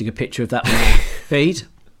be posting a picture of that on our feed.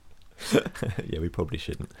 Yeah, we probably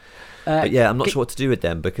shouldn't. But yeah, I'm not sure what to do with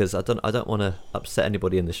them because I don't want to upset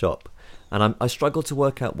anybody in the shop, and I struggle to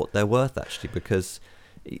work out what they're worth actually because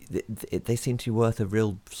they seem to be worth a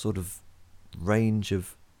real sort of range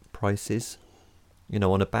of prices. You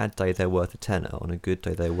know, on a bad day they're worth a tenner. On a good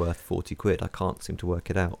day they're worth 40 quid. I can't seem to work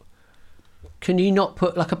it out. Can you not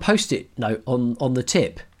put like a post-it note on the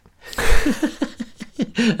tip?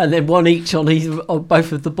 And then one each on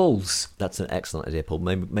both of the balls. That's an excellent idea, Paul.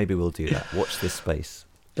 Maybe we'll do that. Watch this space.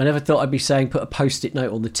 I never thought I'd be saying put a post-it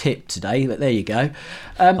note on the tip today, but there you go.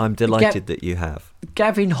 I'm delighted that you have.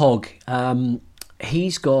 Gavin Hogg,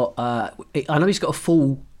 he's got. I know he's got a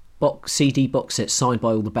full CD box set signed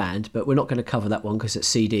by all the band, but we're not going to cover that one because it's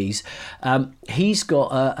CDs. He's got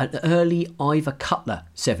an early Ivor Cutler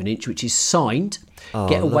 7-inch, which is signed.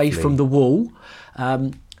 Get Away lovely. From the Wall.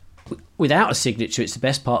 Without a signature, it's the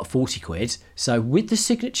best part of 40 quid. So with the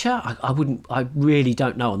signature, I really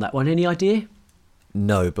don't know on that one. Any idea?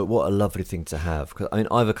 No, but what a lovely thing to have. Because I mean,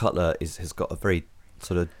 Ivor Cutler has got a very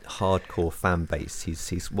sort of hardcore fan base. He's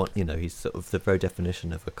sort of the very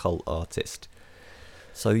definition of a cult artist.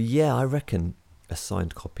 So yeah, I reckon a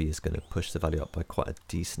signed copy is going to push the value up by quite a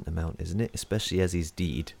decent amount, isn't it? Especially as he's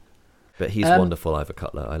deed. But he's wonderful, Ivor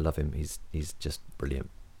Cutler. I love him. He's just brilliant.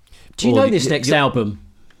 Do you know this next album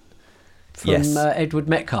from Yes. Edward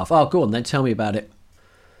Metcalf? Oh, go on then, tell me about it.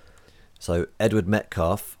 So Edward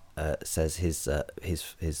Metcalf says his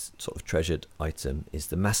sort of treasured item is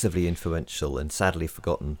the massively influential and sadly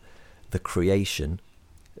forgotten The Creation,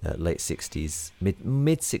 late 60s, mid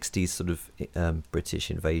 60s sort of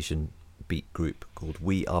British invasion beat group called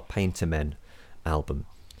We Are Painter Men album,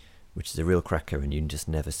 which is a real cracker and you can just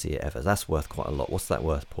never see it ever. That's worth quite a lot. What's that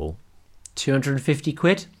worth, Paul? 250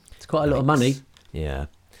 quid. It's quite a lot of money. Yeah.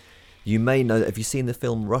 You may know. Have you seen the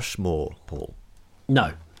film Rushmore, Paul?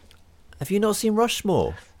 No. Have you not seen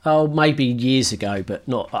Rushmore? Oh, maybe years ago, but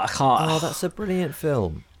not. I can't. Oh, that's a brilliant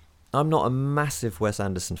film. I'm not a massive Wes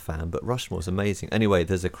Anderson fan, but Rushmore's amazing. Anyway,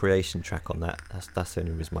 there's a Creation track on that. That's the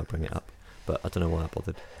only reason I bring it up. But I don't know why I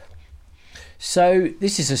bothered. So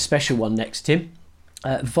this is a special one next, Tim.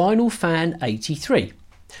 Vinyl Fan 83.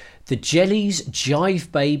 The Jellies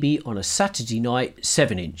Jive Baby on a Saturday Night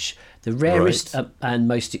 7-inch. The rarest and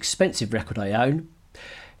most expensive record I own.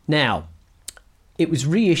 Now, it was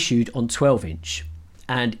reissued on 12-inch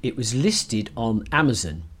and it was listed on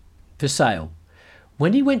Amazon for sale.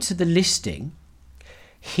 When he went to the listing,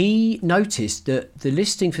 he noticed that the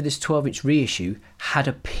listing for this 12-inch reissue had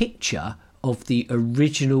a picture of the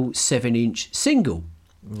original 7-inch single.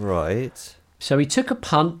 Right. So he took a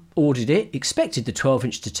punt, ordered it, expected the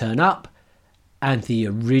 12-inch to turn up, and the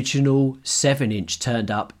original 7-inch turned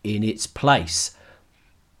up in its place.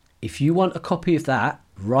 If you want a copy of that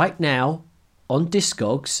right now on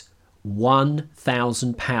Discogs,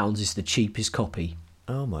 £1,000 is the cheapest copy.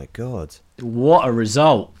 Oh my God. What a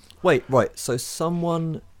result. Wait, right. So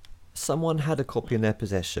someone had a copy in their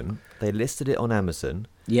possession. They listed it on Amazon.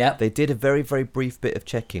 Yep. They did a very, very brief bit of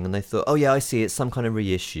checking and they thought, oh yeah, I see, it's some kind of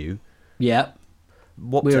reissue. Yep.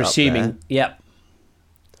 We're assuming, yep.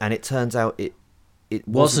 And it turns out it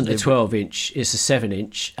wasn't a 12-inch, it's a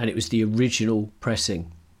 7-inch, and it was the original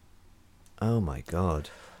pressing. Oh my God.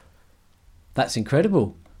 That's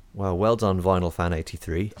incredible. Well done, Vinyl Fan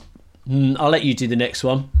 83. I'll let you do the next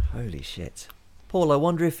one. Holy shit. Paul, I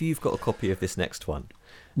wonder if you've got a copy of this next one.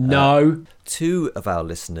 No. Two of our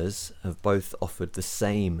listeners have both offered the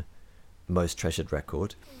same most treasured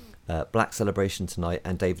record. Black Celebration Tonight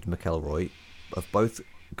and David McElroy have both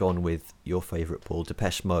gone with your favourite, Paul,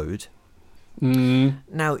 Depeche Mode.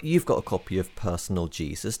 Now, you've got a copy of Personal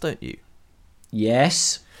Jesus, don't you?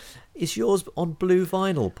 Yes. Is yours on blue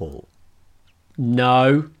vinyl, Paul?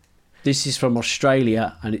 No. This is from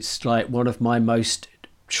Australia, and it's like one of my most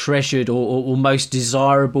treasured or most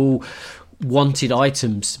desirable wanted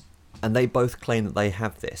items. And they both claim that they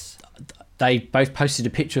have this. They both posted a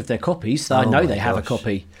picture of their copies, so I know they have a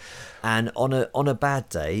copy. And on a bad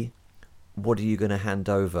day, what are you going to hand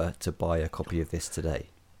over to buy a copy of this today?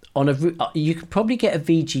 You can probably get a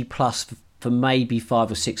VG Plus for maybe £500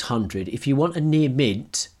 or £600. If you want a near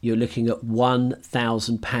mint, you're looking at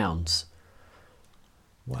 £1,000.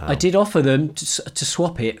 Wow. I did offer them to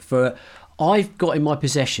swap it for. I've got in my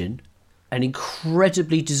possession an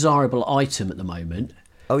incredibly desirable item at the moment.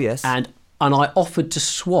 Oh yes. And I offered to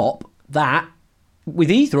swap that with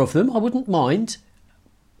either of them. I wouldn't mind.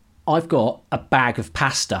 I've got a bag of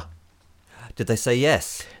pasta. Did they say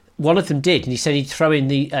yes? One of them did, and he said he'd throw in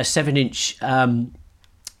the 7-inch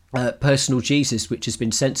Personal Jesus, which has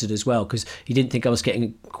been censored as well, because he didn't think I was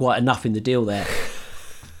getting quite enough in the deal there.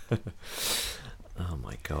 Oh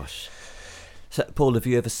my gosh. So, Paul, have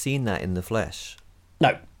you ever seen that in the flesh?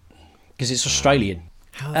 No, because it's Australian.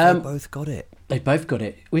 How have they both got it? They both got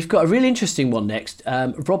it. We've got a really interesting one next.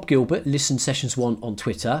 Rob Gilbert, Listen Sessions 1 on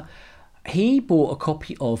Twitter. He bought a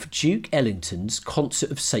copy of Duke Ellington's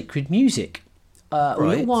Concert of Sacred Music. A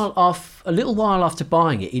little while after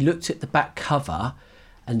buying it, he looked at the back cover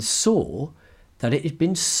and saw that it had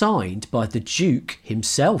been signed by the Duke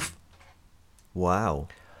himself. Wow.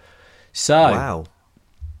 So,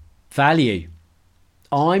 value.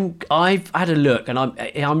 I've had a look, and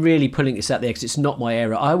I'm really pulling this out there because it's not my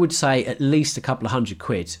area. I would say at least a couple of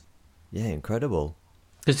 £100. Yeah, incredible.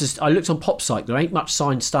 Because I looked on PopSpsych, there ain't much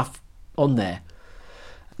signed stuff on there.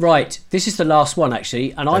 Right, this is the last one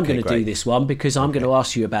actually, and I'm going to do this one because I'm going to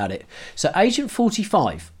ask you about it. So Agent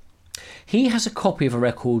 45, he has a copy of a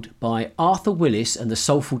record by Arthur Willis and the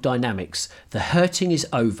Soulful Dynamics, The Hurting Is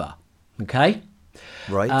Over. Okay?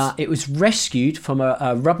 Right. It was rescued from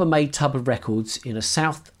a Rubbermaid tub of records in a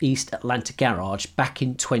southeast Atlanta garage back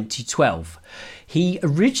in 2012. He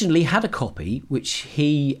originally had a copy which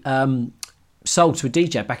he sold to a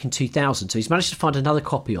DJ back in 2000, so he's managed to find another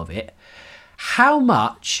copy of it. How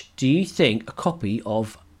much do you think a copy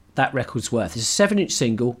of that record's worth? It's a 7-inch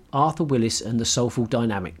single, Arthur Willis and the Soulful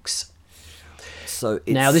Dynamics. So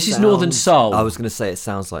now this is Northern Soul. I was going to say it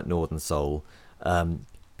sounds like Northern Soul.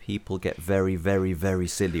 People get very, very, very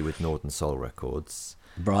silly with Northern Soul records.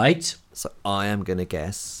 Right. So I am going to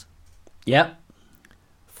guess. Yep.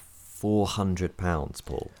 £400,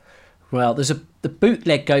 Paul. Well, the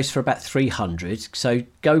bootleg goes for about 300. So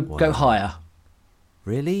go higher.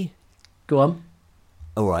 Really? Go on.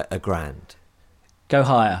 All right, £1,000. Go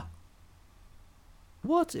higher.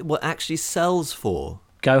 What actually sells for?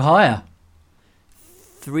 Go higher.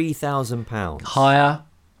 £3,000. Higher.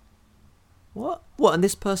 What? And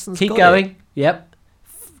this person's Keep got going. It? Yep.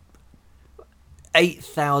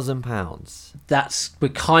 £8,000. We're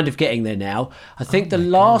kind of getting there now. I think the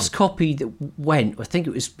last copy that went, I think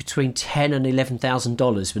it was between $10,000 and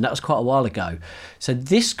 $11,000, but that was quite a while ago. So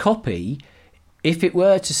this copy, if it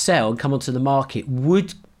were to sell and come onto the market,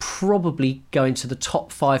 would probably go into the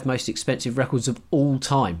top 5 most expensive records of all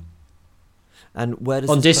time. And where does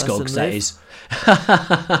on this Discogs, that is.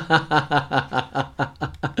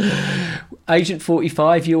 Agent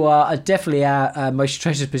 45, you are definitely our most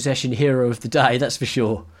treasured possession hero of the day, that's for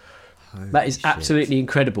sure. That is absolutely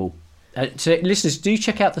incredible. So listeners, do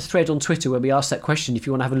check out the thread on Twitter where we asked that question if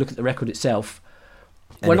you want to have a look at the record itself.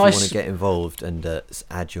 And if you want to get involved and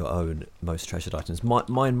add your own most treasured items.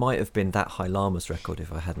 Mine might have been that High Llamas record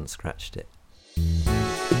if I hadn't scratched it.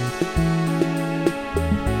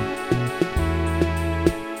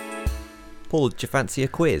 Paul, do you fancy a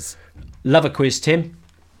quiz? Love a quiz, Tim.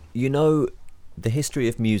 You know, the history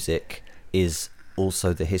of music is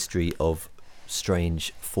also the history of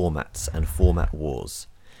strange formats and format wars.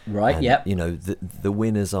 Right, and, yep. You know, the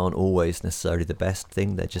winners aren't always necessarily the best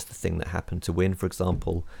thing. They're just the thing that happened to win. For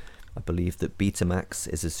example, I believe that Betamax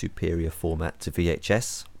is a superior format to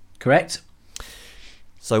VHS. Correct.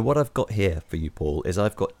 So what I've got here for you, Paul, is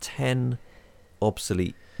I've got 10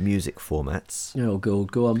 obsolete music formats. Oh,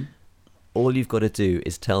 God, go on. All you've got to do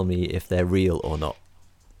is tell me if they're real or not.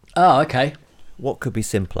 Oh, okay. What could be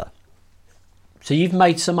simpler? So you've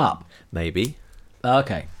made some up? Maybe. Oh,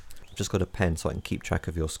 okay. I've just got a pen so I can keep track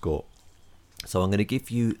of your score. So I'm going to give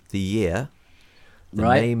you the year, the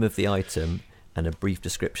name of the item, and a brief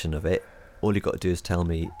description of it. All you've got to do is tell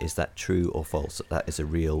me, is that true or false, that that is a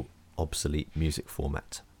real obsolete music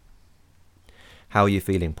format. How are you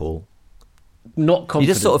feeling, Paul? Not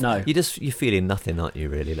confident, You're feeling nothing, aren't you,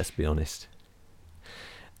 really? Let's be honest.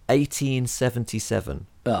 1877.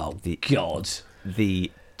 Oh, God.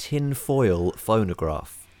 The tinfoil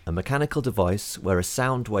phonograph, a mechanical device where a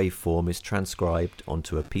sound waveform is transcribed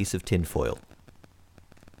onto a piece of tinfoil.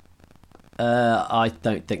 I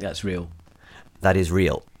don't think that's real. That is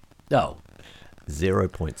real. Oh. 0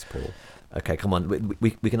 points, Paul. Okay, come on.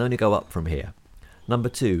 We can only go up from here. Number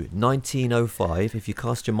 2, 1905. If you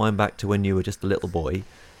cast your mind back to when you were just a little boy,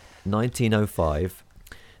 1905,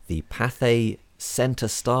 the Pathé Center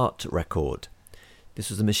Start record. This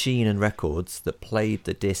was a machine and records that played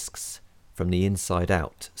the discs from the inside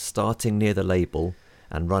out, starting near the label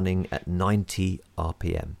and running at 90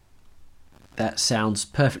 RPM. That sounds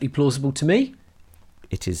perfectly plausible to me.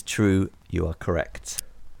 It is true. You are correct.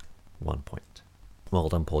 1 point. Well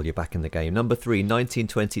done, Paul. You're back in the game. Number 3,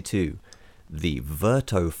 1922. The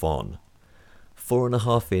Vertophon,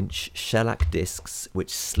 4.5-inch shellac discs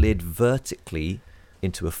which slid vertically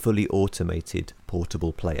into a fully automated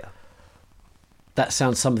portable player. That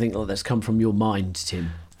sounds something that's come from your mind,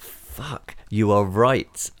 Tim. Fuck, you are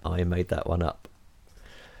right. I made that one up.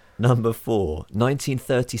 Number 4,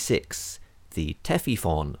 1936, the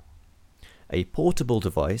Tefifon, a portable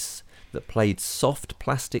device that played soft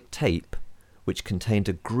plastic tape which contained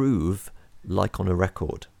a groove like on a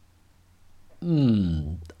record.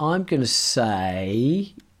 I'm going to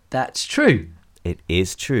say that's true. It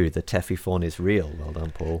is true. The Tefifon is real. Well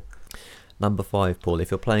done, Paul. Number 5, Paul.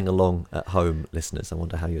 If you're playing along at home, listeners, I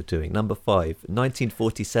wonder how you're doing. Number 5,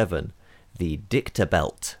 1947, the Dicta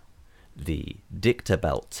Belt. The Dicta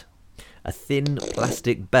Belt. A thin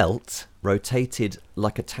plastic belt rotated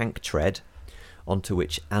like a tank tread onto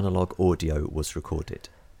which analog audio was recorded.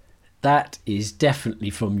 That is definitely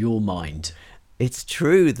from your mind. It's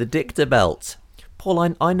true, the dicta belt.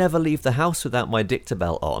 Paul, I never leave the house without my dicta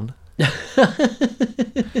belt on.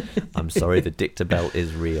 I'm sorry, the dicta belt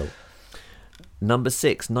is real. Number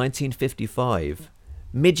 6, 1955.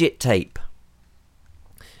 Midget tape.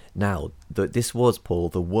 Now, this was, Paul,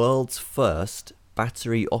 the world's first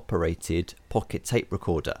battery-operated pocket tape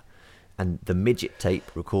recorder. And the midget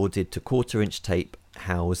tape recorded to quarter-inch tape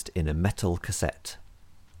housed in a metal cassette.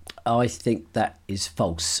 I think that is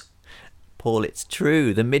false. Paul, it's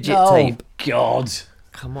true. The midget tape. Oh, God.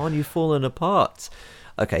 Come on, you've fallen apart.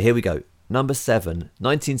 Okay, here we go. Number 7,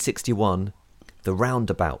 1961. The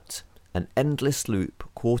Roundabout. An endless loop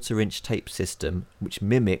quarter-inch tape system which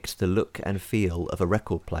mimicked the look and feel of a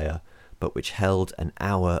record player, but which held an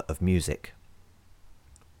hour of music.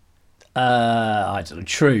 I don't know.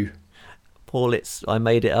 True. Paul, I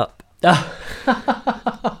made it up.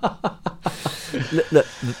 Look,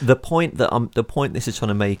 the point this is trying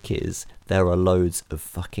to make is there are loads of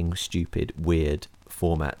fucking stupid, weird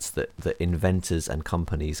formats that inventors and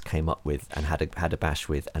companies came up with and had a bash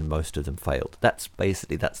with, and most of them failed. That's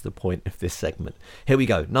the point of this segment. Here we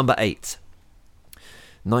go. Number 8,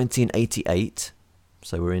 1988.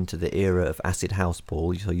 So we're into the era of acid house,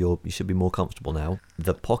 Paul. So you should be more comfortable now.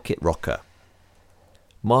 The Pocket Rocker.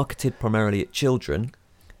 Marketed primarily at children,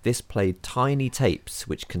 this played tiny tapes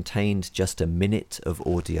which contained just a minute of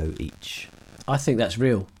audio each. I think that's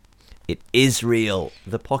real. It is real.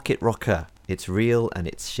 The Pocket Rocker. It's real and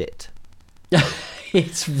it's shit.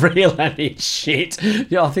 It's real and it's shit.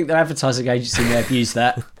 Yeah, I think their advertising agency may have used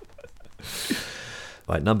that.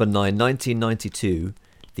 Right, number 9, 1992.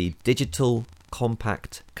 The Digital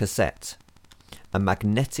Compact Cassette. A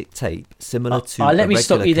magnetic tape similar to let me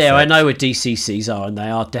stop you there. Cassette. I know what DCCs are, and they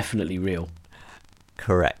are definitely real.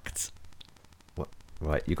 Correct.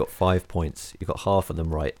 Right, you got 5 points. You got half of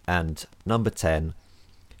them right. And number 10,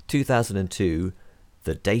 2002,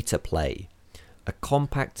 the Data Play. A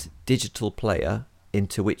compact digital player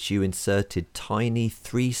into which you inserted tiny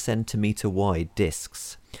 3 centimetre wide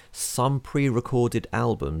discs. Some pre-recorded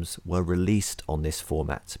albums were released on this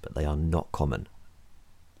format, but they are not common.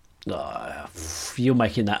 You're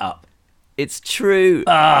making that up. It's true.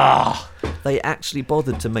 They actually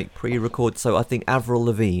bothered to make pre-record. So I think Avril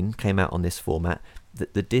Lavigne came out on this format.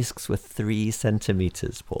 The discs were 3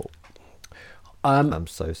 centimetres, Paul. I'm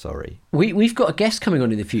so sorry. We've got a guest coming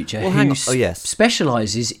on in the future who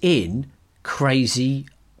specialises in crazy,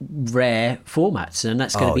 rare formats, and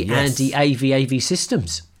that's going to be Andy AV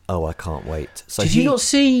Systems. Oh, I can't wait. So Did you not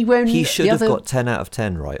see when he should have got 10 out of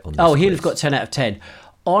 10 right on this he'll quiz. have got 10 out of 10.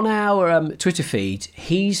 On our Twitter feed,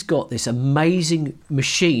 he's got this amazing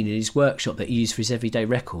machine in his workshop that he uses for his everyday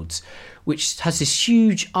records, which has this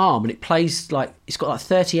huge arm, and it plays it's got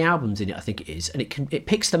 30 albums in it, I think it is, and it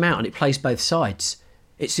picks them out and it plays both sides.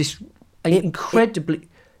 It's this incredibly...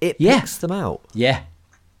 It picks them out? Yeah.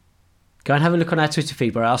 Go and have a look on our Twitter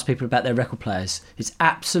feed where I ask people about their record players. It's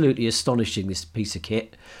absolutely astonishing, this piece of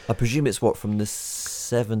kit. I presume it's from the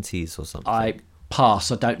 70s or something? I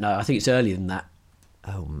don't know. I think it's earlier than that.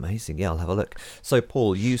 Oh, amazing. Yeah, I'll have a look. So,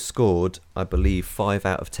 Paul, you scored, I believe, 5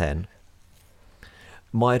 out of 10.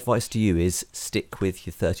 My advice to you is stick with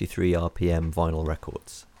your 33 RPM vinyl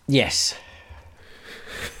records. Yes.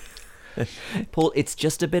 Paul, it's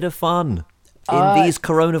just a bit of fun. In these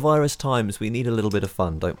coronavirus times, we need a little bit of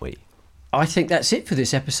fun, don't we? I think that's it for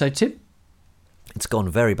this episode, Tim. It's gone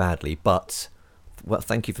very badly, but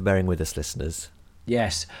thank you for bearing with us, listeners.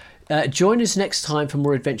 Yes. Join us next time for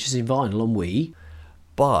more adventures in vinyl on Wii.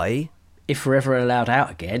 Bye. If we're ever allowed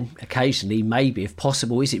out again, occasionally, maybe, if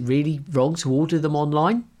possible, is it really wrong to order them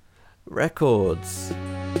online? Records.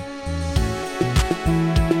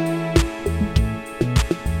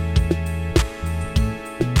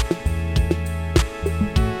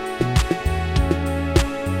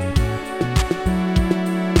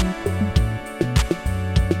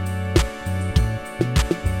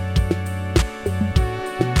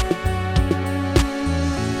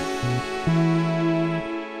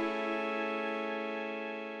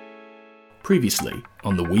 Previously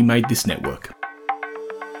on the We Made This Network.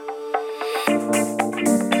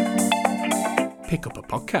 Pick up a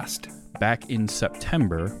podcast. Back in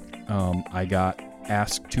September, I got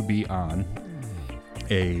asked to be on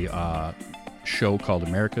a show called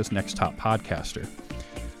America's Next Top Podcaster.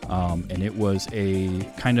 And it was a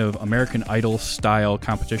kind of American Idol style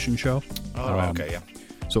competition show. Okay.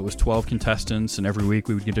 So it was 12 contestants, and every week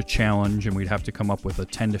we would get a challenge, and we'd have to come up with a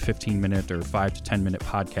 10 to 15 minute or 5 to 10 minute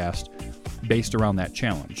podcast based around that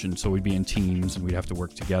challenge. And so we'd be in teams, and we'd have to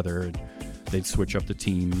work together, and they'd switch up the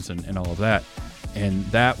teams and all of that. And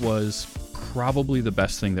that was probably the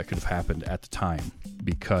best thing that could have happened at the time,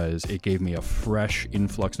 because it gave me a fresh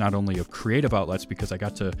influx, not only of creative outlets, because I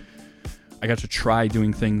got to try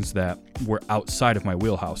doing things that were outside of my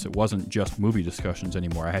wheelhouse. It wasn't just movie discussions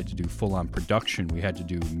anymore. I had to do full-on production. We had to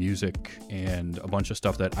do music and a bunch of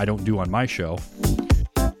stuff that I don't do on my show.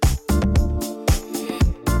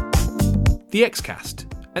 The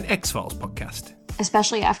X-Cast, an X-Files podcast.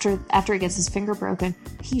 Especially after he gets his finger broken,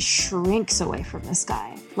 he shrinks away from this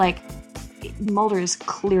guy. Like, Mulder is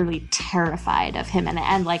clearly terrified of him,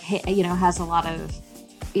 and like, you know, has a lot of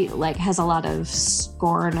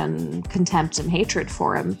scorn and contempt and hatred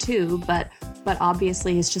for him too, but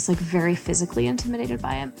obviously is just like very physically intimidated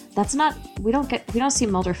by him. We don't see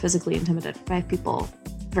Mulder physically intimidated by people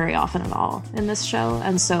very often at all in this show,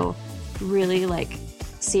 and so really like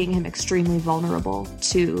seeing him extremely vulnerable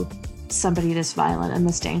to somebody this violent and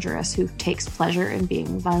this dangerous who takes pleasure in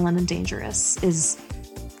being violent and dangerous is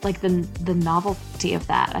like the novelty of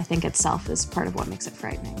that, I think itself is part of what makes it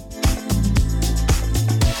frightening.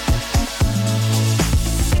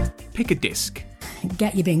 Pick a disc.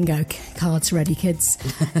 Get your bingo cards ready, kids.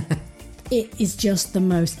 It is just the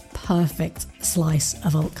most perfect slice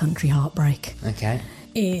of alt country heartbreak. Okay.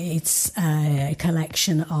 It's a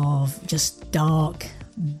collection of just dark,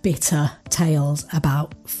 bitter tales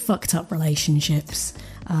about fucked up relationships.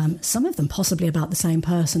 Some of them possibly about the same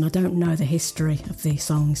person. I don't know the history of these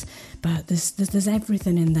songs, but there's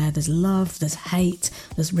everything in there. There's love, there's hate,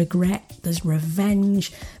 there's regret, there's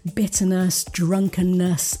revenge, bitterness,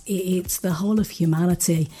 drunkenness. It's the whole of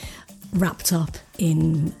humanity wrapped up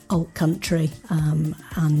in alt country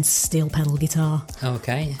and steel pedal guitar.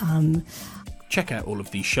 Okay. Check out all of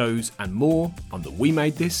these shows and more on the We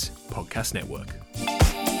Made This podcast network.